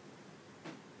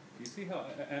 You see how,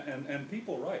 and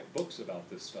people write books about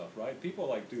this stuff, right? People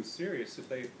like do serious,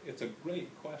 it's a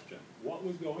great question. What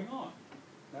was going on?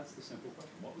 That's the simple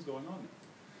question. What was going on there?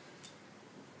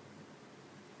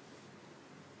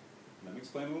 Let me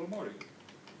explain a little more to you.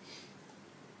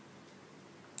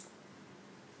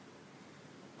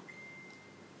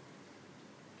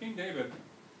 King David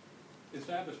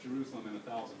established Jerusalem in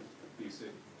 1000 BC.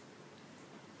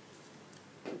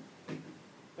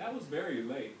 That was very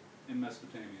late in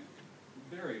Mesopotamia,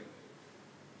 very late,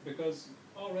 because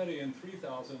already in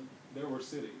 3000 there were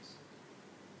cities.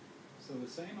 So the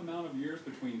same amount of years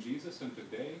between Jesus and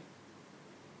today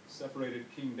separated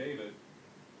King David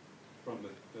from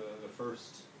the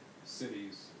first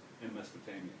cities in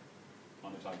Mesopotamia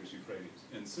on the Tigris-Euphrates,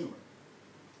 in Sumer.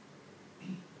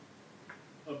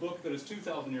 A book that is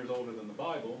 2,000 years older than the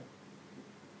Bible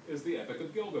is the Epic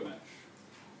of Gilgamesh.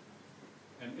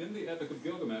 And in the Epic of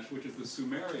Gilgamesh, which is the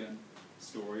Sumerian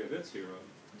story of its hero,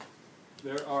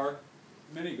 there are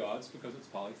many gods because it's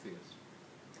polytheist.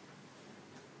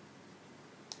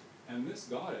 And this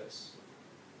goddess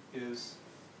is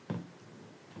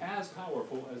as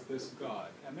powerful as this god,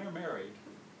 and they're married.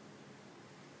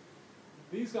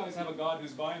 These guys have a god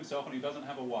who's by himself and he doesn't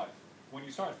have a wife. When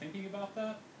you start thinking about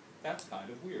that, that's kind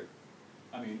of weird.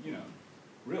 I mean, you know,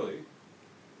 really,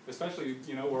 especially,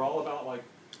 you know, we're all about, like,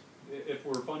 if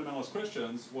we're fundamentalist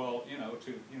Christians, well, you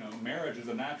know, marriage is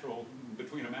a natural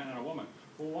between a man and a woman.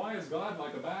 Well, why is God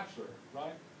like a bachelor,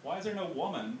 right? Why is there no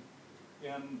woman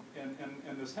in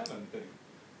this heaven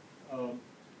thing,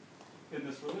 in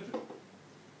this religion?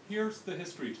 Here's the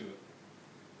history to it.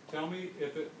 Tell me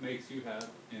if it makes you have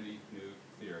any new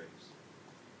theories.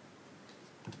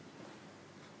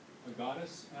 A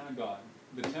goddess and a god.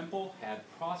 The temple had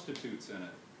prostitutes in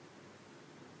it.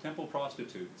 Temple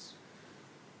prostitutes.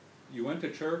 You went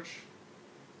to church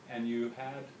and you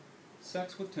had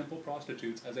sex with temple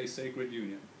prostitutes as a sacred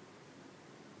union.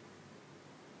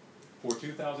 For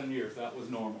 2,000 years, that was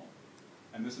normal.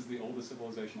 And this is the oldest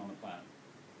civilization on the planet,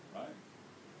 right?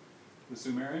 The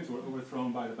Sumerians were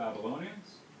overthrown by the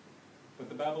Babylonians, but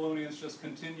the Babylonians just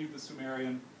continued the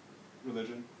Sumerian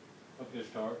religion of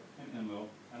Ishtar and Enlil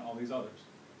and all these others.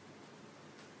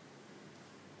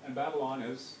 And Babylon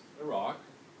is Iraq,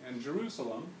 and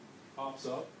Jerusalem pops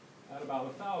up at about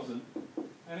 1000,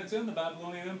 and it's in the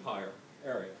Babylonian Empire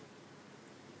area.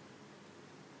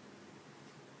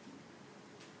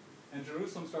 And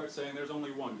Jerusalem starts saying there's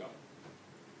only one God.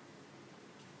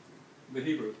 The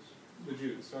Hebrews, the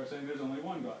Jews, start saying there's only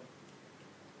one God.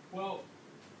 Well,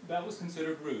 that was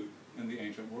considered rude in the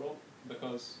ancient world,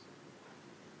 because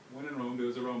when in Rome, do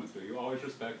as the Romans do. You always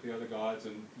respect the other gods,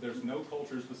 and there's no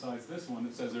cultures besides this one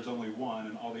that says there's only one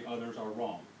and all the others are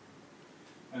wrong.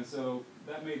 And so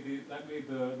that made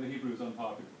the Hebrews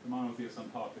unpopular, the monotheists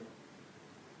unpopular.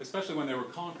 Especially when they were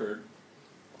conquered,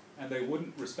 and they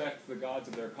wouldn't respect the gods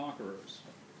of their conquerors.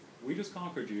 We just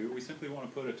conquered you, we simply want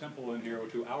to put a temple in here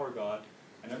to our God,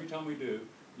 and every time we do,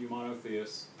 you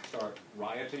monotheists start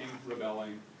rioting,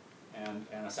 rebelling, and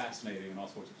assassinating and all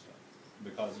sorts of stuff.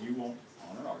 Because you won't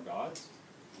honor our gods.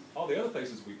 All the other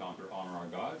places we conquer honor our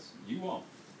gods, you won't.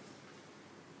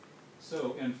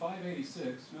 So in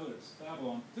 586, notice,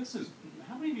 Babylon, this is,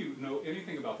 how many of you know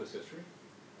anything about this history?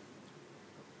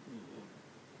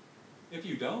 If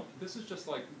you don't, this is just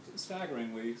like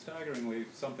staggeringly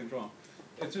something's wrong.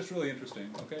 It's just really interesting,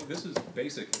 okay? This is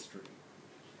basic history.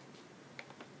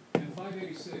 In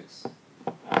 586,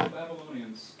 the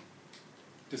Babylonians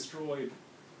destroyed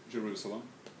Jerusalem.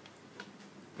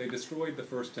 They destroyed the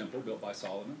first temple built by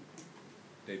Solomon,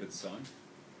 David's son,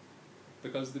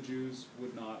 because the Jews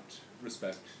would not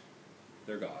respect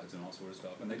their gods and all sorts of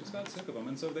stuff, and they just got sick of them,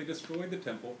 and so they destroyed the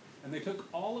temple, and they took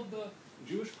all of the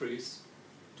Jewish priests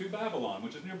to Babylon,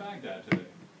 which is near Baghdad today.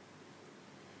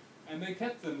 And they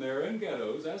kept them there in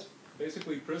ghettos as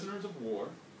basically prisoners of war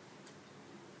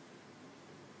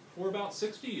for about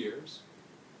 60 years,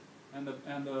 and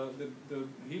the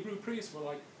Hebrew priests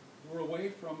were away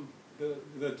from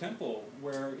the temple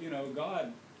where, you know,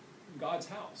 God's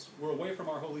house. We're away from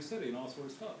our holy city and all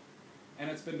sorts of stuff. And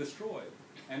it's been destroyed.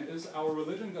 And is our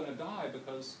religion going to die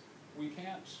because we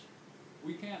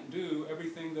can't do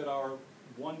everything that our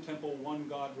one temple, one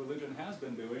God religion has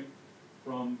been doing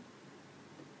from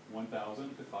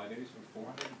 1000 to 580 for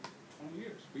 420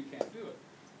 years. We can't do it.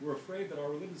 We're afraid that our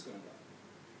religion's going to die.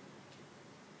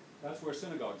 That's where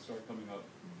synagogues start coming up,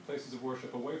 places of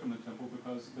worship away from the temple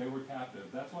because they were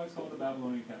captive. That's why it's called the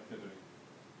Babylonian captivity.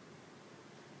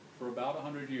 For about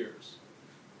 100 years,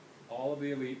 all of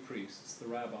the elite priests, the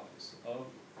rabbis of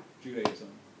Judaism,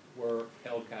 were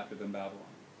held captive in Babylon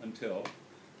until,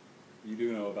 you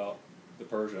do know about the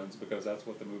Persians, because that's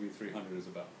what the movie 300 is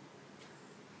about.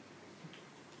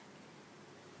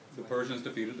 The Persians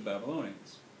defeated the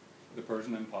Babylonians. The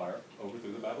Persian Empire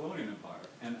overthrew the Babylonian Empire.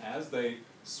 And as they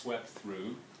swept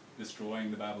through,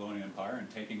 destroying the Babylonian Empire and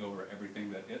taking over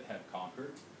everything that it had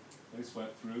conquered, they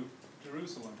swept through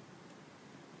Jerusalem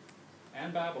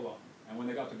and Babylon. And when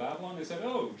they got to Babylon, they said,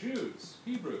 oh, Jews,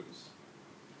 Hebrews,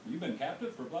 you've been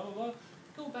captive for blah, blah, blah.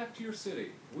 Go back to your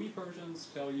city. We Persians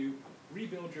tell you,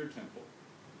 rebuild your temple.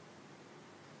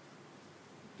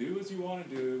 Do as you want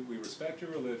to do. We respect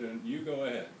your religion. You go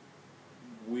ahead.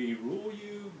 We rule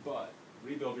you, but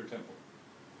rebuild your temple.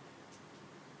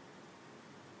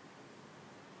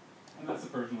 And that's the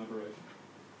Persian liberation.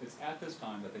 It's at this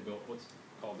time that they built what's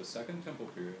called the Second Temple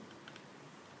period,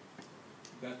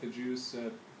 that the Jews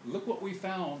said, look what we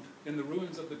found in the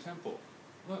ruins of the temple.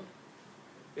 Look,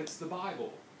 it's the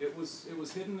Bible. It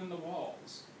was hidden in the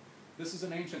walls. This is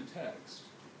an ancient text.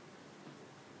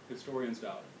 Historians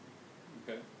doubt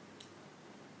it. Okay?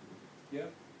 Yeah?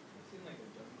 It seemed like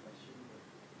a dumb question, but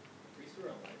priests were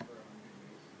alive for 100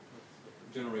 years.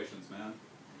 Generations, man.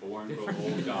 Born, grow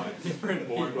old, die.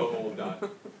 Born, grow old, die.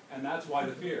 And that's why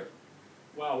the fear.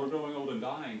 Wow, we're growing old and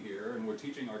dying here, and we're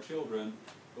teaching our children,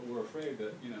 but we're afraid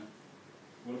that,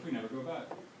 what if we never go back?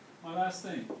 My last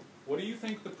thing. What do you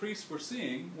think the priests were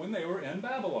seeing when they were in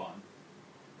Babylon?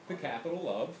 The capital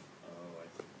of... Oh, I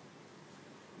see.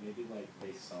 Maybe like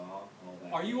they saw all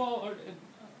that. Are you all...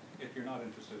 if you're not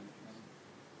interested,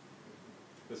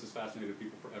 this has fascinated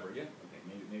people forever. Yeah? Okay,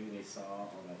 maybe they saw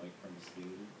all that like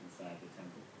promiscuity inside the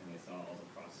temple, and they saw all the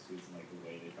prostitutes and like the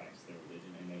way they practiced their religion,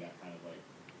 and they got kind of like,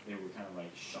 they were kind of like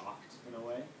shocked in a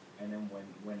way. And then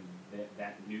when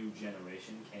that new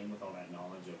generation came with all that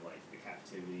knowledge of like the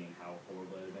captivity and how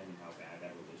horrible it had been and how bad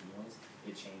that religion was,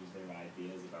 it changed their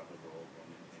ideas about the role of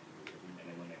women in religion. And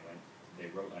then when they went,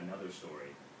 they wrote another story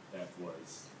that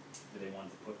they wanted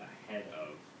to put ahead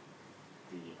of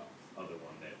the other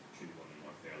one that treated women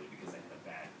more fairly, because they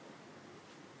had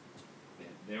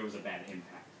there was a bad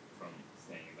impact from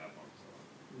staying in Babylon so long.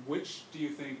 Which do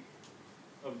you think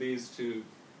of these two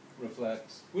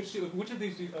reflects? Which of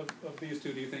these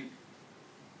two do you think,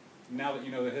 now that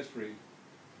you know the history,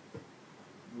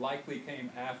 likely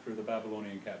came after the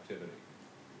Babylonian captivity?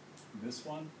 This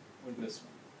one or this one?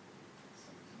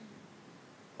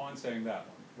 Juan saying that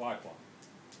one. Why Juan?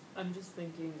 I'm just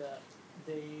thinking that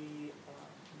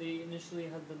they initially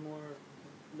had the more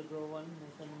liberal one,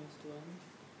 more feminist one,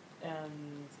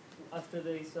 and after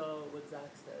they saw what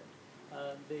Zach said,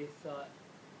 they thought,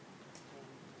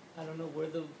 I don't know where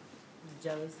the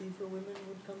jealousy for women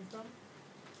would come from,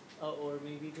 or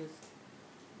maybe just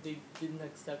they didn't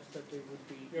accept that they would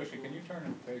be. Yoshi, can you turn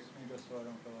and face me just so I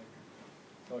don't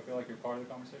feel like you're part of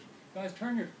the conversation? Guys,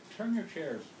 turn your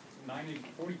chairs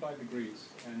 45 degrees,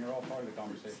 and you're all part of the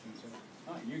conversation. So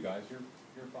not you guys,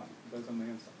 you're fine. Those on the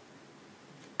inside.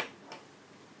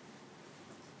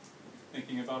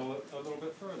 Thinking about a little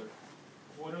bit further,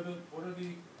 what are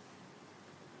the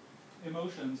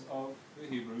emotions of the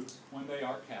Hebrews when they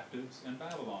are captives in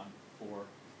Babylon for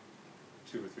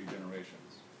 2 or 3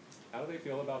 generations? How do they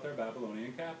feel about their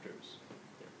Babylonian captors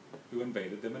who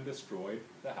invaded them and destroyed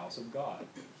the house of God?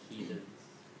 Heathens.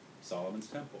 Solomon's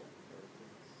temple.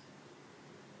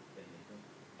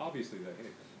 Obviously they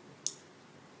hate them.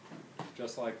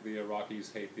 Just like the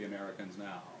Iraqis hate the Americans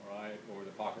now, right? Or the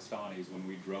Pakistanis when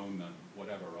we drone them,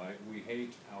 whatever, right? We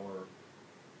hate our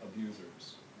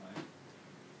abusers, right?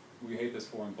 We hate this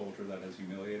foreign culture that has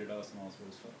humiliated us and all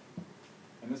sorts of stuff.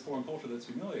 And this foreign culture that's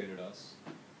humiliated us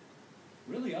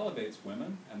really elevates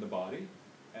women and the body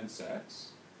and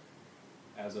sex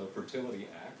as a fertility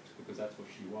act, because that's what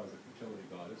she was, a fertility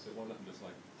goddess. It wasn't just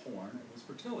like porn, it was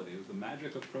fertility. It was the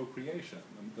magic of procreation,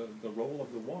 and the role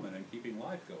of the woman in keeping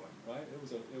life going, right? It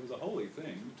was a holy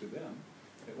thing to them.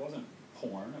 It wasn't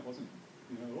porn, it wasn't,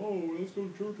 oh, let's go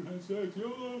to church and have sex,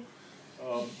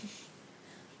 YOLO.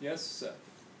 Yes, Seth?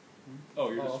 Oh,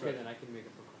 you're just okay, then I can make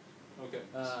up a question.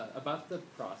 Okay. About the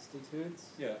prostitutes,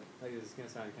 Yeah. like this is going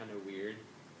to sound kind of weird,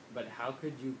 but how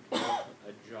could you get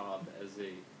a job as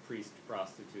a priest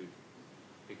prostitute?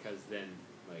 Because then,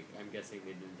 like, I'm guessing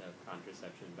they didn't have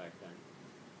contraception back then.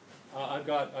 I've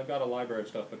got a library of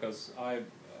stuff because I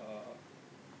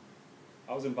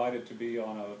was invited to be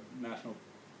on a national,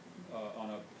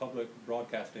 on a public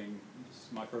broadcasting,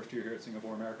 my first year here at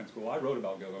Singapore American School. I wrote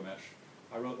about Gilgamesh.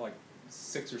 I wrote like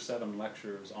 6 or 7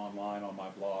 lectures online on my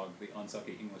blog, the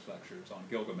Unsucky English Lectures on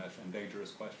Gilgamesh and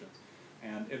Dangerous Questions.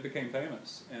 And it became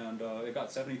famous, and it got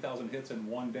 70,000 hits in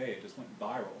one day. It just went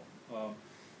viral.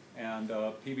 And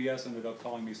PBS ended up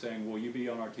calling me saying, will you be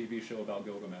on our TV show about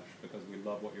Gilgamesh, because we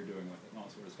love what you're doing with it and all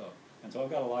that sort of stuff. And so I've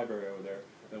got a library over there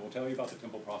that will tell you about the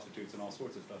temple prostitutes and all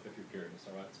sorts of stuff if you're curious,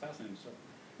 all right? It's fascinating stuff.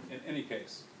 In any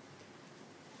case,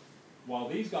 while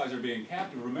these guys are being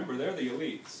captive, remember, they're the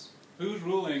elites. Who's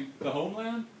ruling the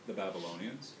homeland? The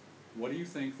Babylonians. What do you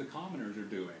think the commoners are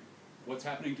doing? What's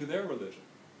happening to their religion?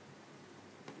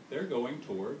 They're going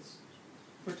towards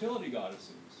fertility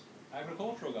goddesses,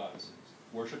 agricultural goddesses,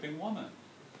 worshiping woman.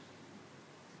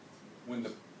 When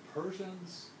the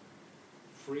Persians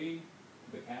free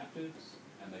the captives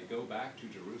and they go back to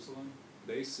Jerusalem,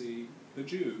 they see the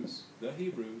Jews, the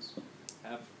Hebrews,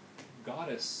 have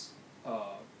goddess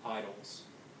idols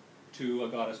to a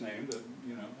goddess named,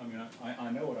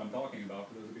 I know what I'm talking about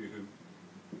for those of you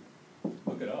who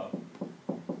look it up.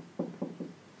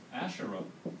 Asherah.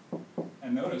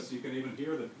 And notice, you can even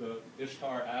hear the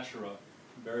Ishtar Asherah,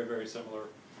 very, very similar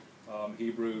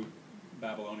Hebrew,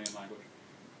 Babylonian language.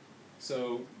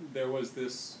 So there was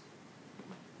this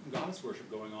goddess worship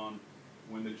going on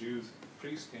when the Jews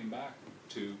priests came back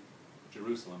to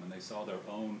Jerusalem and they saw their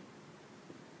own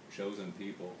chosen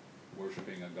people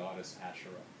worshiping a goddess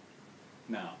Asherah.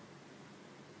 Now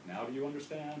do you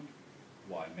understand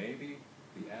why maybe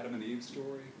the Adam and Eve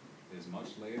story is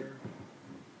much later?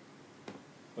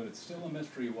 But it's still a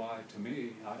mystery why, to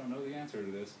me, I don't know the answer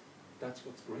to this. That's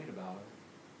what's great about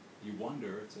it. You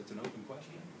wonder, it's an open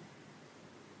question.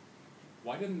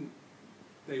 Why didn't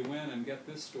they win and get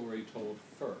this story told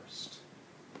first?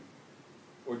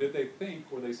 Or did they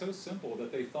think, were they so simple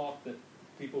that they thought that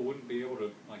people wouldn't be able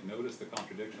to notice the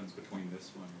contradictions between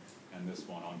this one and this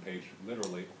one on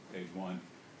literally page 1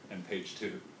 and page 2?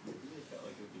 It really felt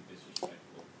like it would be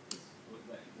disrespectful.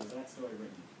 Was that story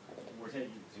written? We're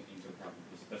taking into account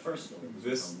the first story.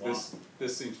 This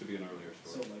seems to be an earlier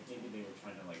story. So maybe they were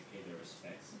trying to pay their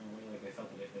respects in a way. They felt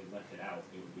that if they left it out,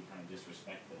 it would be kind of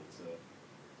disrespectful to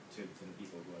the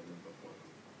people who had lived before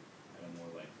them. And a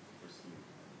more perceived.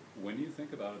 When you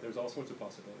think about it, there's all sorts of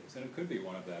possibilities, and it could be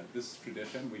one of that. This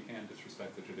tradition, we can't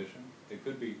disrespect the tradition. It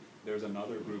could be there's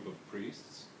another group of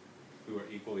priests who are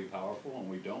equally powerful, and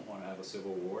we don't want to have a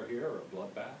civil war here or a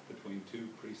bloodbath between two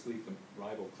priestly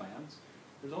rival clans.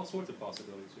 There's all sorts of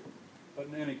possibilities here. But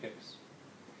in any case,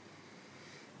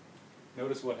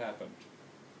 notice what happened.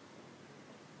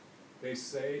 They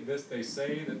say that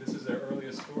this is their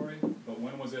earliest story, but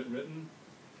when was it written?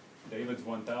 David's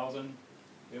 1000.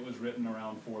 It was written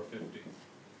around 450.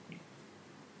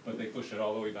 But they push it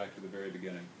all the way back to the very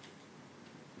beginning.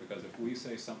 Because if we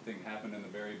say something happened in the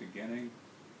very beginning,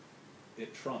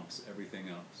 it trumps everything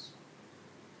else.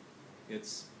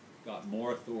 It's got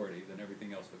more authority than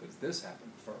everything else because this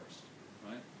happened first,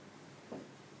 right?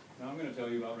 Now I'm going to tell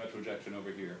you about retrojection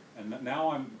over here. And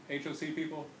now I'm, HOC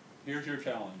people, here's your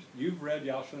challenge. You've read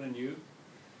Yao, Shun, and Yu,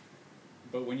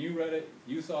 but when you read it,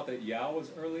 you thought that Yao was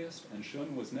earliest, and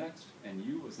Shun was next, and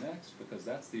Yu was next, because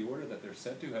that's the order that they're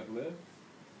said to have lived.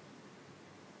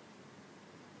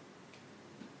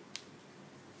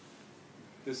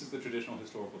 This is the traditional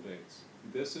historical dates.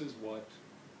 This is what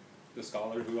the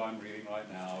scholar who I'm reading right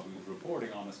now, who's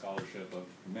reporting on the scholarship of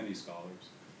many scholars,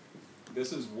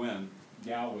 this is when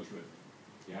Yao was written.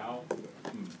 Yao?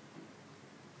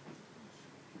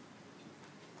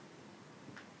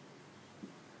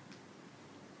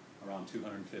 Around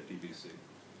 250 BC.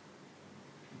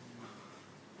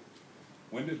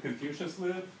 When did Confucius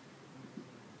live?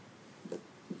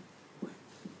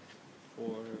 470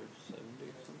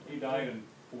 or something. He died in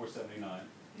 479.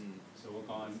 So we'll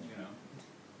call him,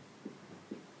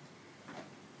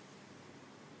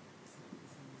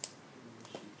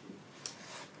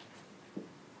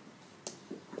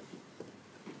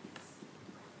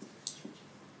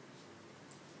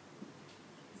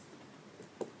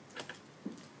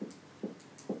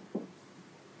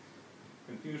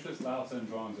 Confucius, Lao Tzu, and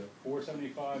Zhuangzi.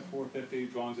 475, 450,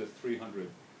 Zhuangzi 300.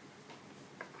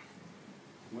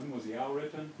 When was Yao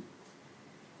written?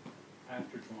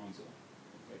 After Zhuangzi.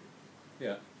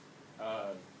 Yeah.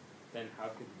 Then how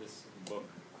could this book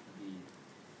be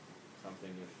something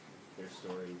if their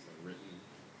stories are written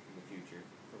in the future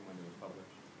from when it was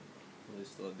published? Well, they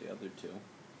still had the other two.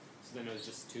 So then it was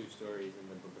just two stories in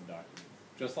the book of documents.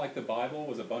 Just like the Bible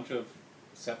was a bunch of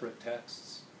separate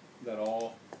texts that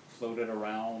all floated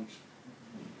around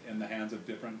in the hands of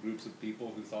different groups of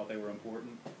people who thought they were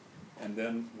important. And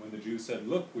then when the Jews said,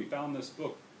 look, we found this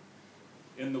book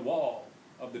in the wall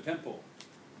of the temple,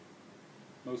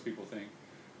 most people think,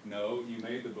 no, you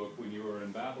made the book when you were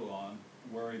in Babylon,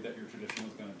 worried that your tradition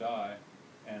was going to die,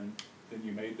 and then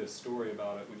you made this story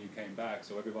about it when you came back,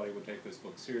 so everybody would take this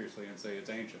book seriously and say it's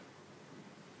ancient.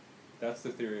 That's the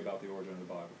theory about the origin of the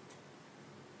Bible.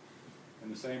 In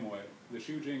the same way, the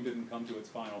Shujing didn't come to its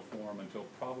final form until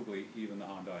probably even the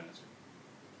Han Dynasty.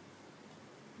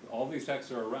 All these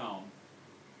texts are around,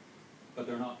 but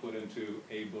they're not put into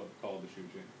a book called the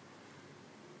Shujing.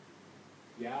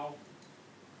 Yao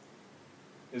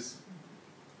is,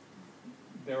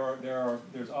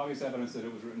 there's obvious evidence that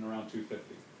it was written around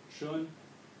 250. Shun,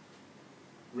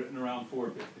 written around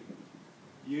 450.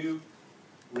 Yu,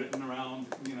 written around,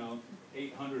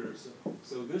 800 or so.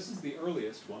 So this is the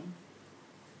earliest one.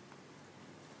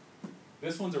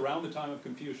 This one's around the time of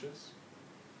Confucius.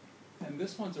 And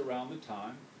this one's around the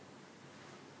time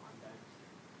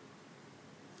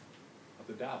of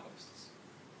the Taoists.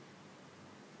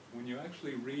 When you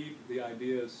actually read the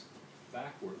ideas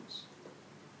backwards,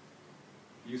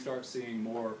 you start seeing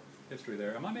more history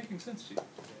there. Am I making sense to you?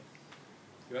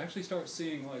 You actually start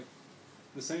seeing, like,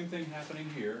 the same thing happening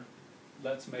here.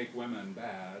 Let's make women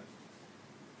bad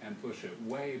and push it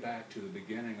way back to the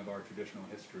beginning of our traditional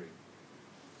history.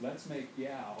 Let's make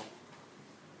Yao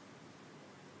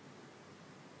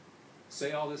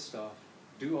say all this stuff,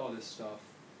 do all this stuff,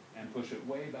 and push it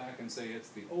way back and say it's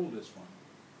the oldest one,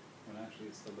 when actually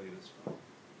it's the latest one.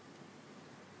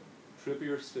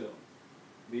 Trippier still.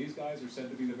 These guys are said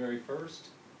to be the very first.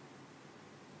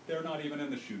 They're not even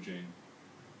in the Shujing.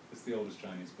 It's the oldest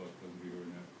Chinese book, those of you who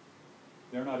know.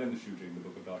 They're not in the Shujing, the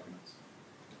Book of Documents.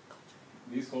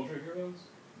 These culture heroes,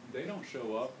 they don't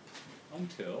show up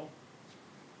until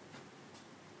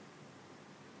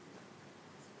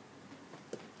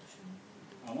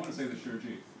I want to say the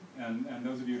Shurji, and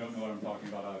those of you who don't know what I'm talking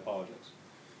about, I apologize,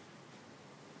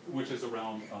 which is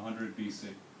around 100 BC.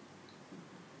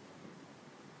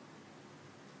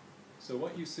 So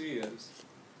what you see is,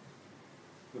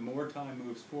 the more time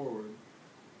moves forward,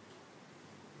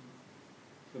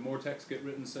 the more texts get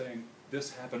written saying,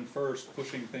 this happened first,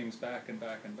 pushing things back and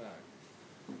back and back.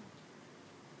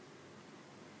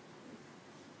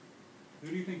 Who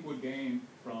do you think would gain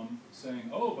from saying,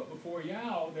 oh, but before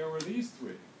Yao, there were these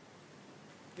three?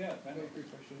 Yeah, I know. Quick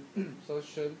question. So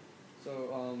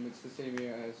it's the same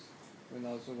year as when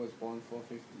Lao-Tzu was born,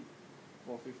 450.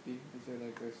 450, is it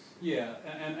like this? Yeah,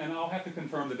 and I'll have to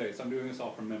confirm the dates. I'm doing this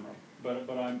all from memory. But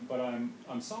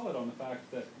I'm solid on the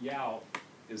fact that Yao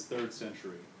is 3rd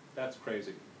century. That's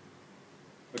crazy.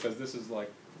 Because this is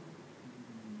like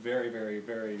very, very,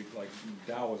 very, like,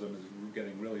 Taoism is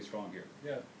getting really strong here.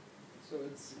 Yeah. So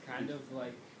it's kind of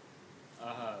like,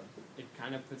 it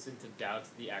kind of puts into doubt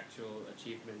the actual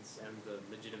achievements and the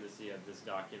legitimacy of this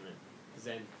document. Because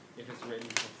then, if it's written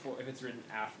before, if it's written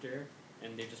after,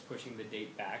 and they're just pushing the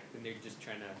date back, then they're just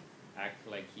trying to act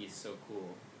like he's so cool.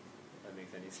 If that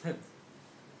makes any sense.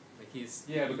 Like he's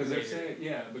because they're saying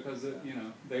because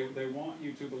they want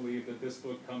you to believe that this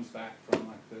book comes back from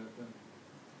like the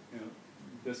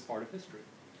this part of history,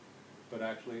 but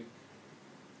actually.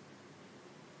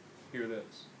 Hear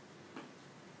this.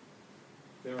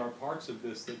 There are parts of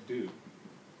this that do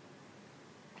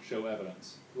show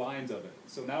evidence, lines of it.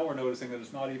 So now we're noticing that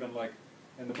it's not even like,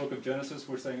 in the book of Genesis,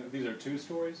 we're saying that these are 2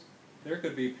 stories. There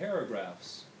could be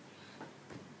paragraphs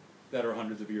that are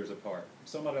hundreds of years apart.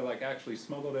 Somebody like actually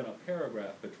smuggled in a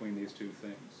paragraph between these 2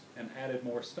 things and added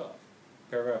more stuff.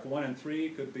 Paragraph 1 and 3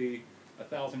 could be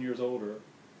 1,000 years older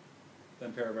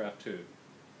than paragraph 2,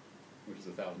 which is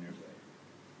 1,000 years later.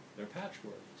 They're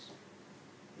patchworks.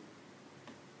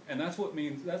 And that's what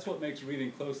makes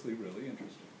reading closely really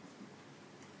interesting.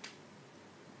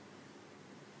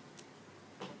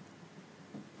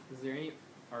 Is there any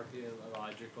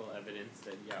archaeological evidence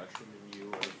that Yao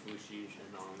Yu or Fu Shi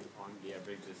and Ongi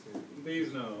ever existed?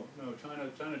 These, no.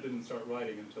 China didn't start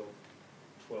writing until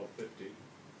 1250.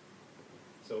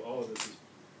 So all of this is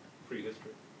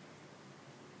prehistory.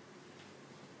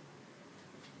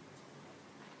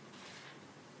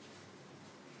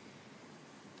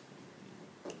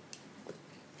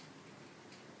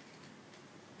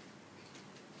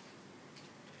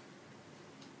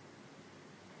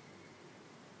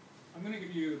 I'm going to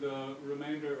give you the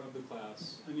remainder of the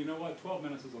class. And you know what? 12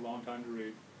 minutes is a long time to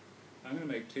read. I'm going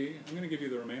to make tea. I'm going to give you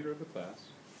the remainder of the class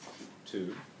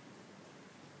to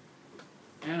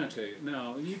annotate.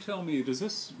 Now, you tell me,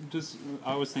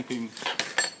 I was thinking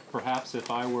perhaps if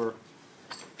I were,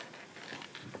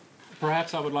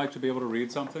 perhaps I would like to be able to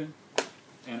read something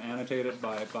and annotate it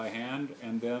by hand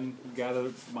and then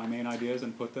gather my main ideas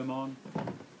and put them on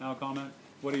Now Comment.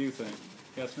 What do you think?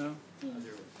 Yes, no?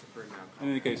 In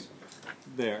any case,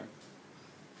 there.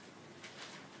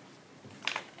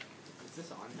 Is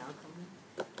this on now, Comment?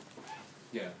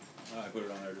 Yeah, I put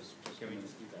it on there just Can we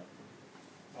just do that?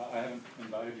 I haven't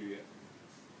invited you yet.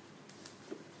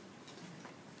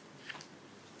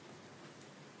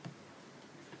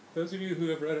 Those of you who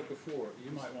have read it before,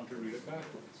 you might want to read it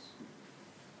backwards.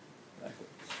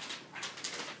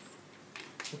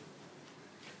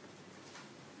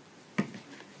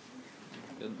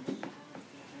 Goodness.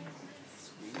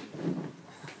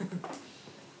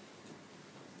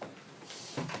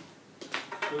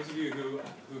 Those of you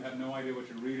who have no idea what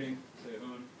you're reading,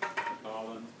 Sehun,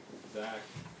 Colin, Zach,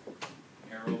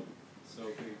 Harold,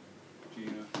 Sophie,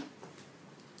 Gina.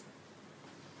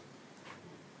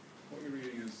 What you're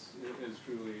reading is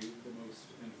truly the most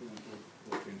influential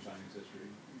book in Chinese history.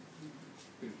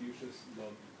 Confucius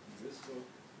loved this book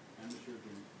and the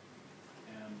Shujing,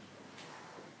 and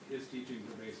his teachings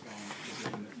are based on the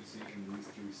vision that you see in these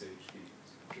three sage kings.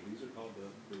 So these are called the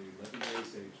legendary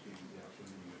sage kings, the Yao Shun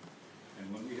and Yu. And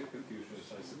when we hit Confucius,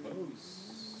 I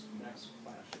suppose next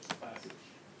passage,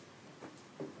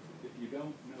 if you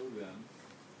don't know them,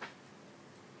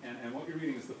 and what you're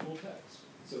reading is the full text.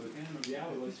 So the canon of Yao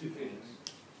was 2 pages.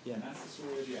 Yeah. And that's the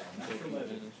story of Yao, and that's the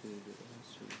legend. The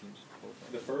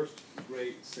The first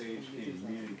great sage king,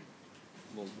 meaning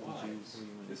well, wise.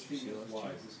 This king is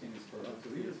wise, this king is perfect. So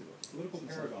these are political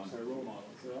paragons, they're role models.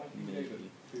 They're like King David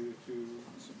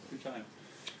to China.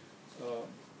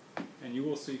 And you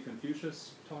will see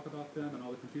Confucius talk about them and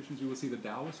all the Confucians. You will see the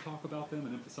Taoists talk about them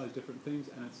and emphasize different things.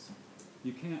 And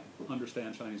you can't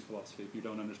understand Chinese philosophy if you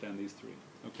don't understand these three.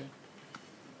 Okay?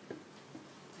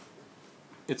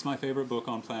 It's my favorite book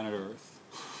on planet Earth.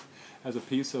 As a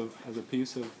piece of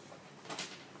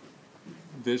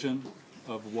vision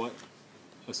of what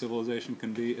a civilization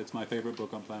can be, it's my favorite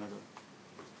book on planet Earth.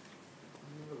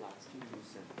 Remember last year you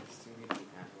said this thing that you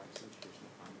had like some traditional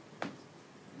farming things.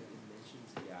 And it mentions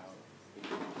Yao.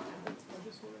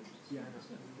 Yeah, I know.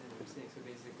 And I'm saying, so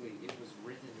basically it was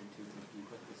written into Confucius,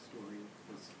 but the story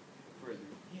was further.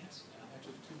 Yes,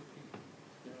 actually, to repeat,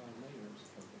 there are layers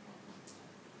of the problem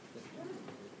that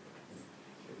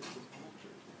it is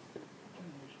altered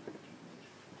generation after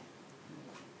generation.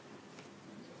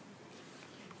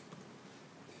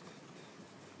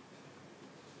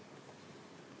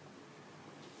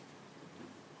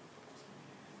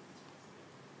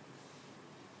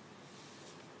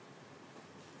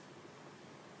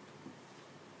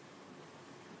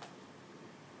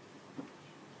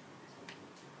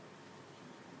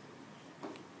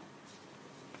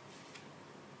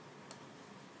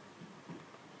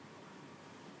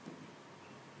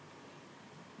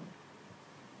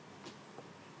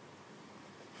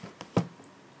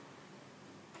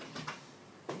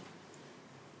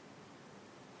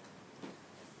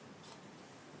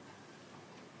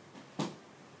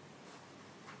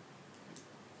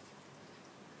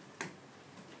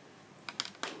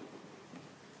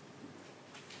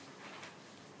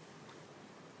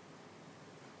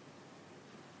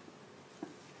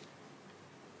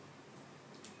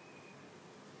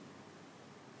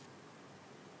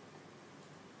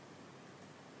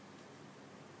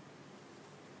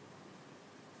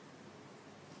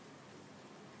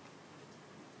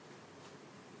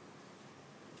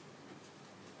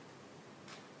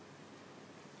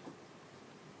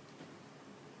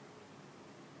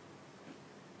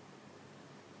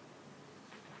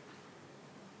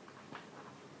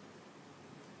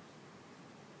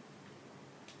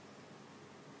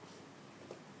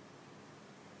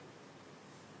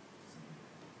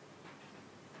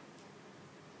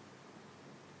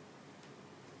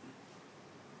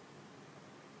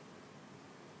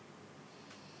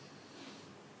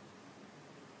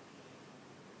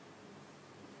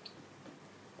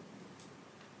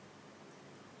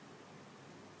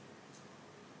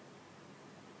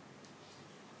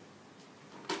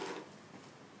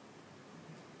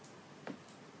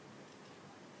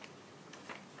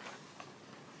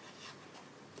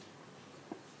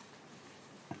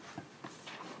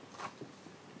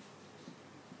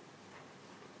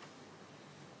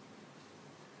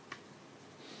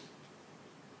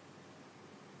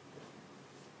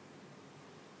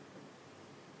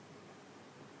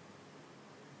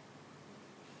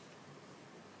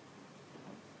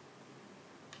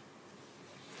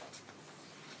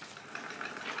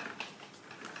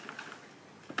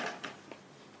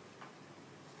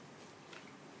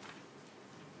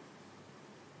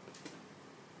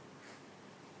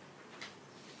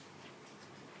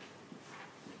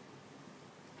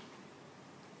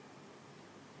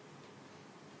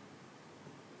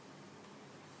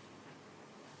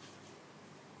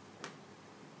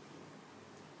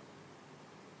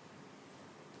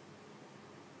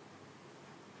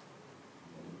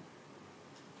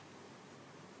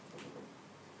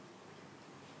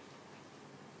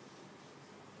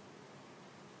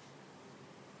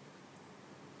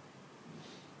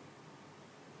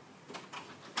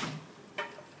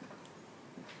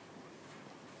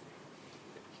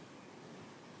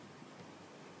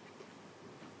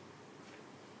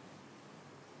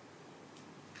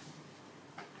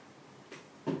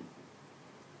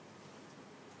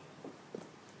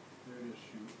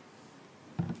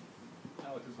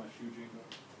 Here's my Shujing.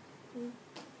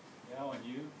 Yao and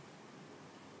you,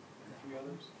 and 3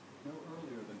 others. No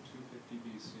earlier than 250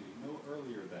 BC. No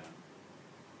earlier than.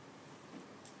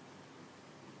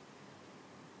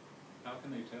 How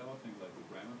can they tell things like the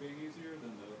grammar being easier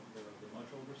than the much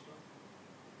older stuff?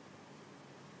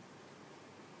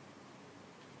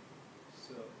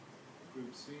 So,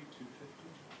 group C, 250.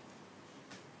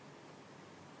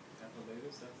 At the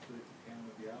latest, that's the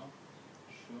canon of Yao.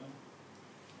 Shun,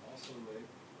 also late.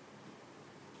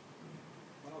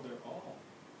 Wow, they're all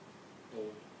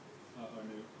old, or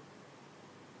new.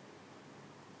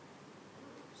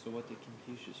 So what did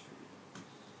Confucius read?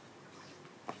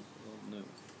 Well, no.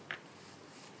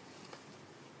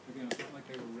 Again, it's not like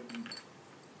they were written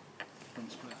from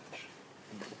scratch.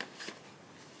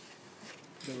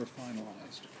 They were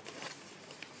finalized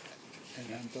and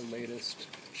had the latest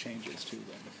changes to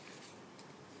them.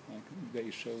 Like, they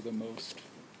show the most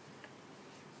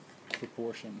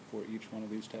proportion for each one of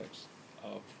these texts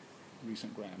of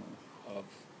recent grammar, of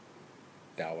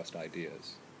Taoist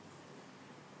ideas,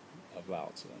 of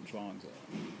Lao Tzu and Zhuangzi,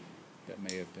 that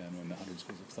may have been in the 100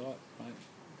 schools of thought, right?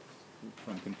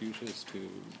 From Confucius to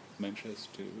Mencius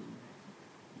to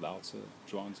Lao Tzu,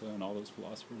 Zhuangzi, and all those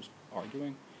philosophers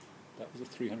arguing. That was a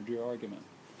 300-year argument.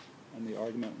 And the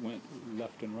argument went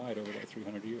left and right over that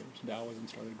 300 years. Taoism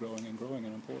started growing and growing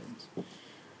in importance.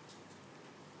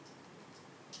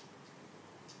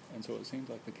 And so it seems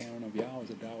like the canon of Yao is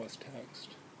a Taoist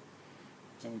text.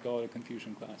 And we call it a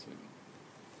Confucian classic.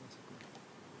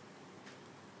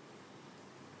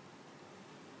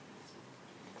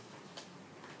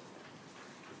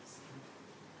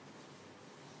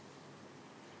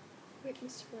 Wait,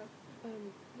 Mr. Rob,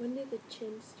 when did the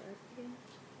Qin start again?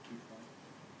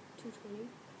 220.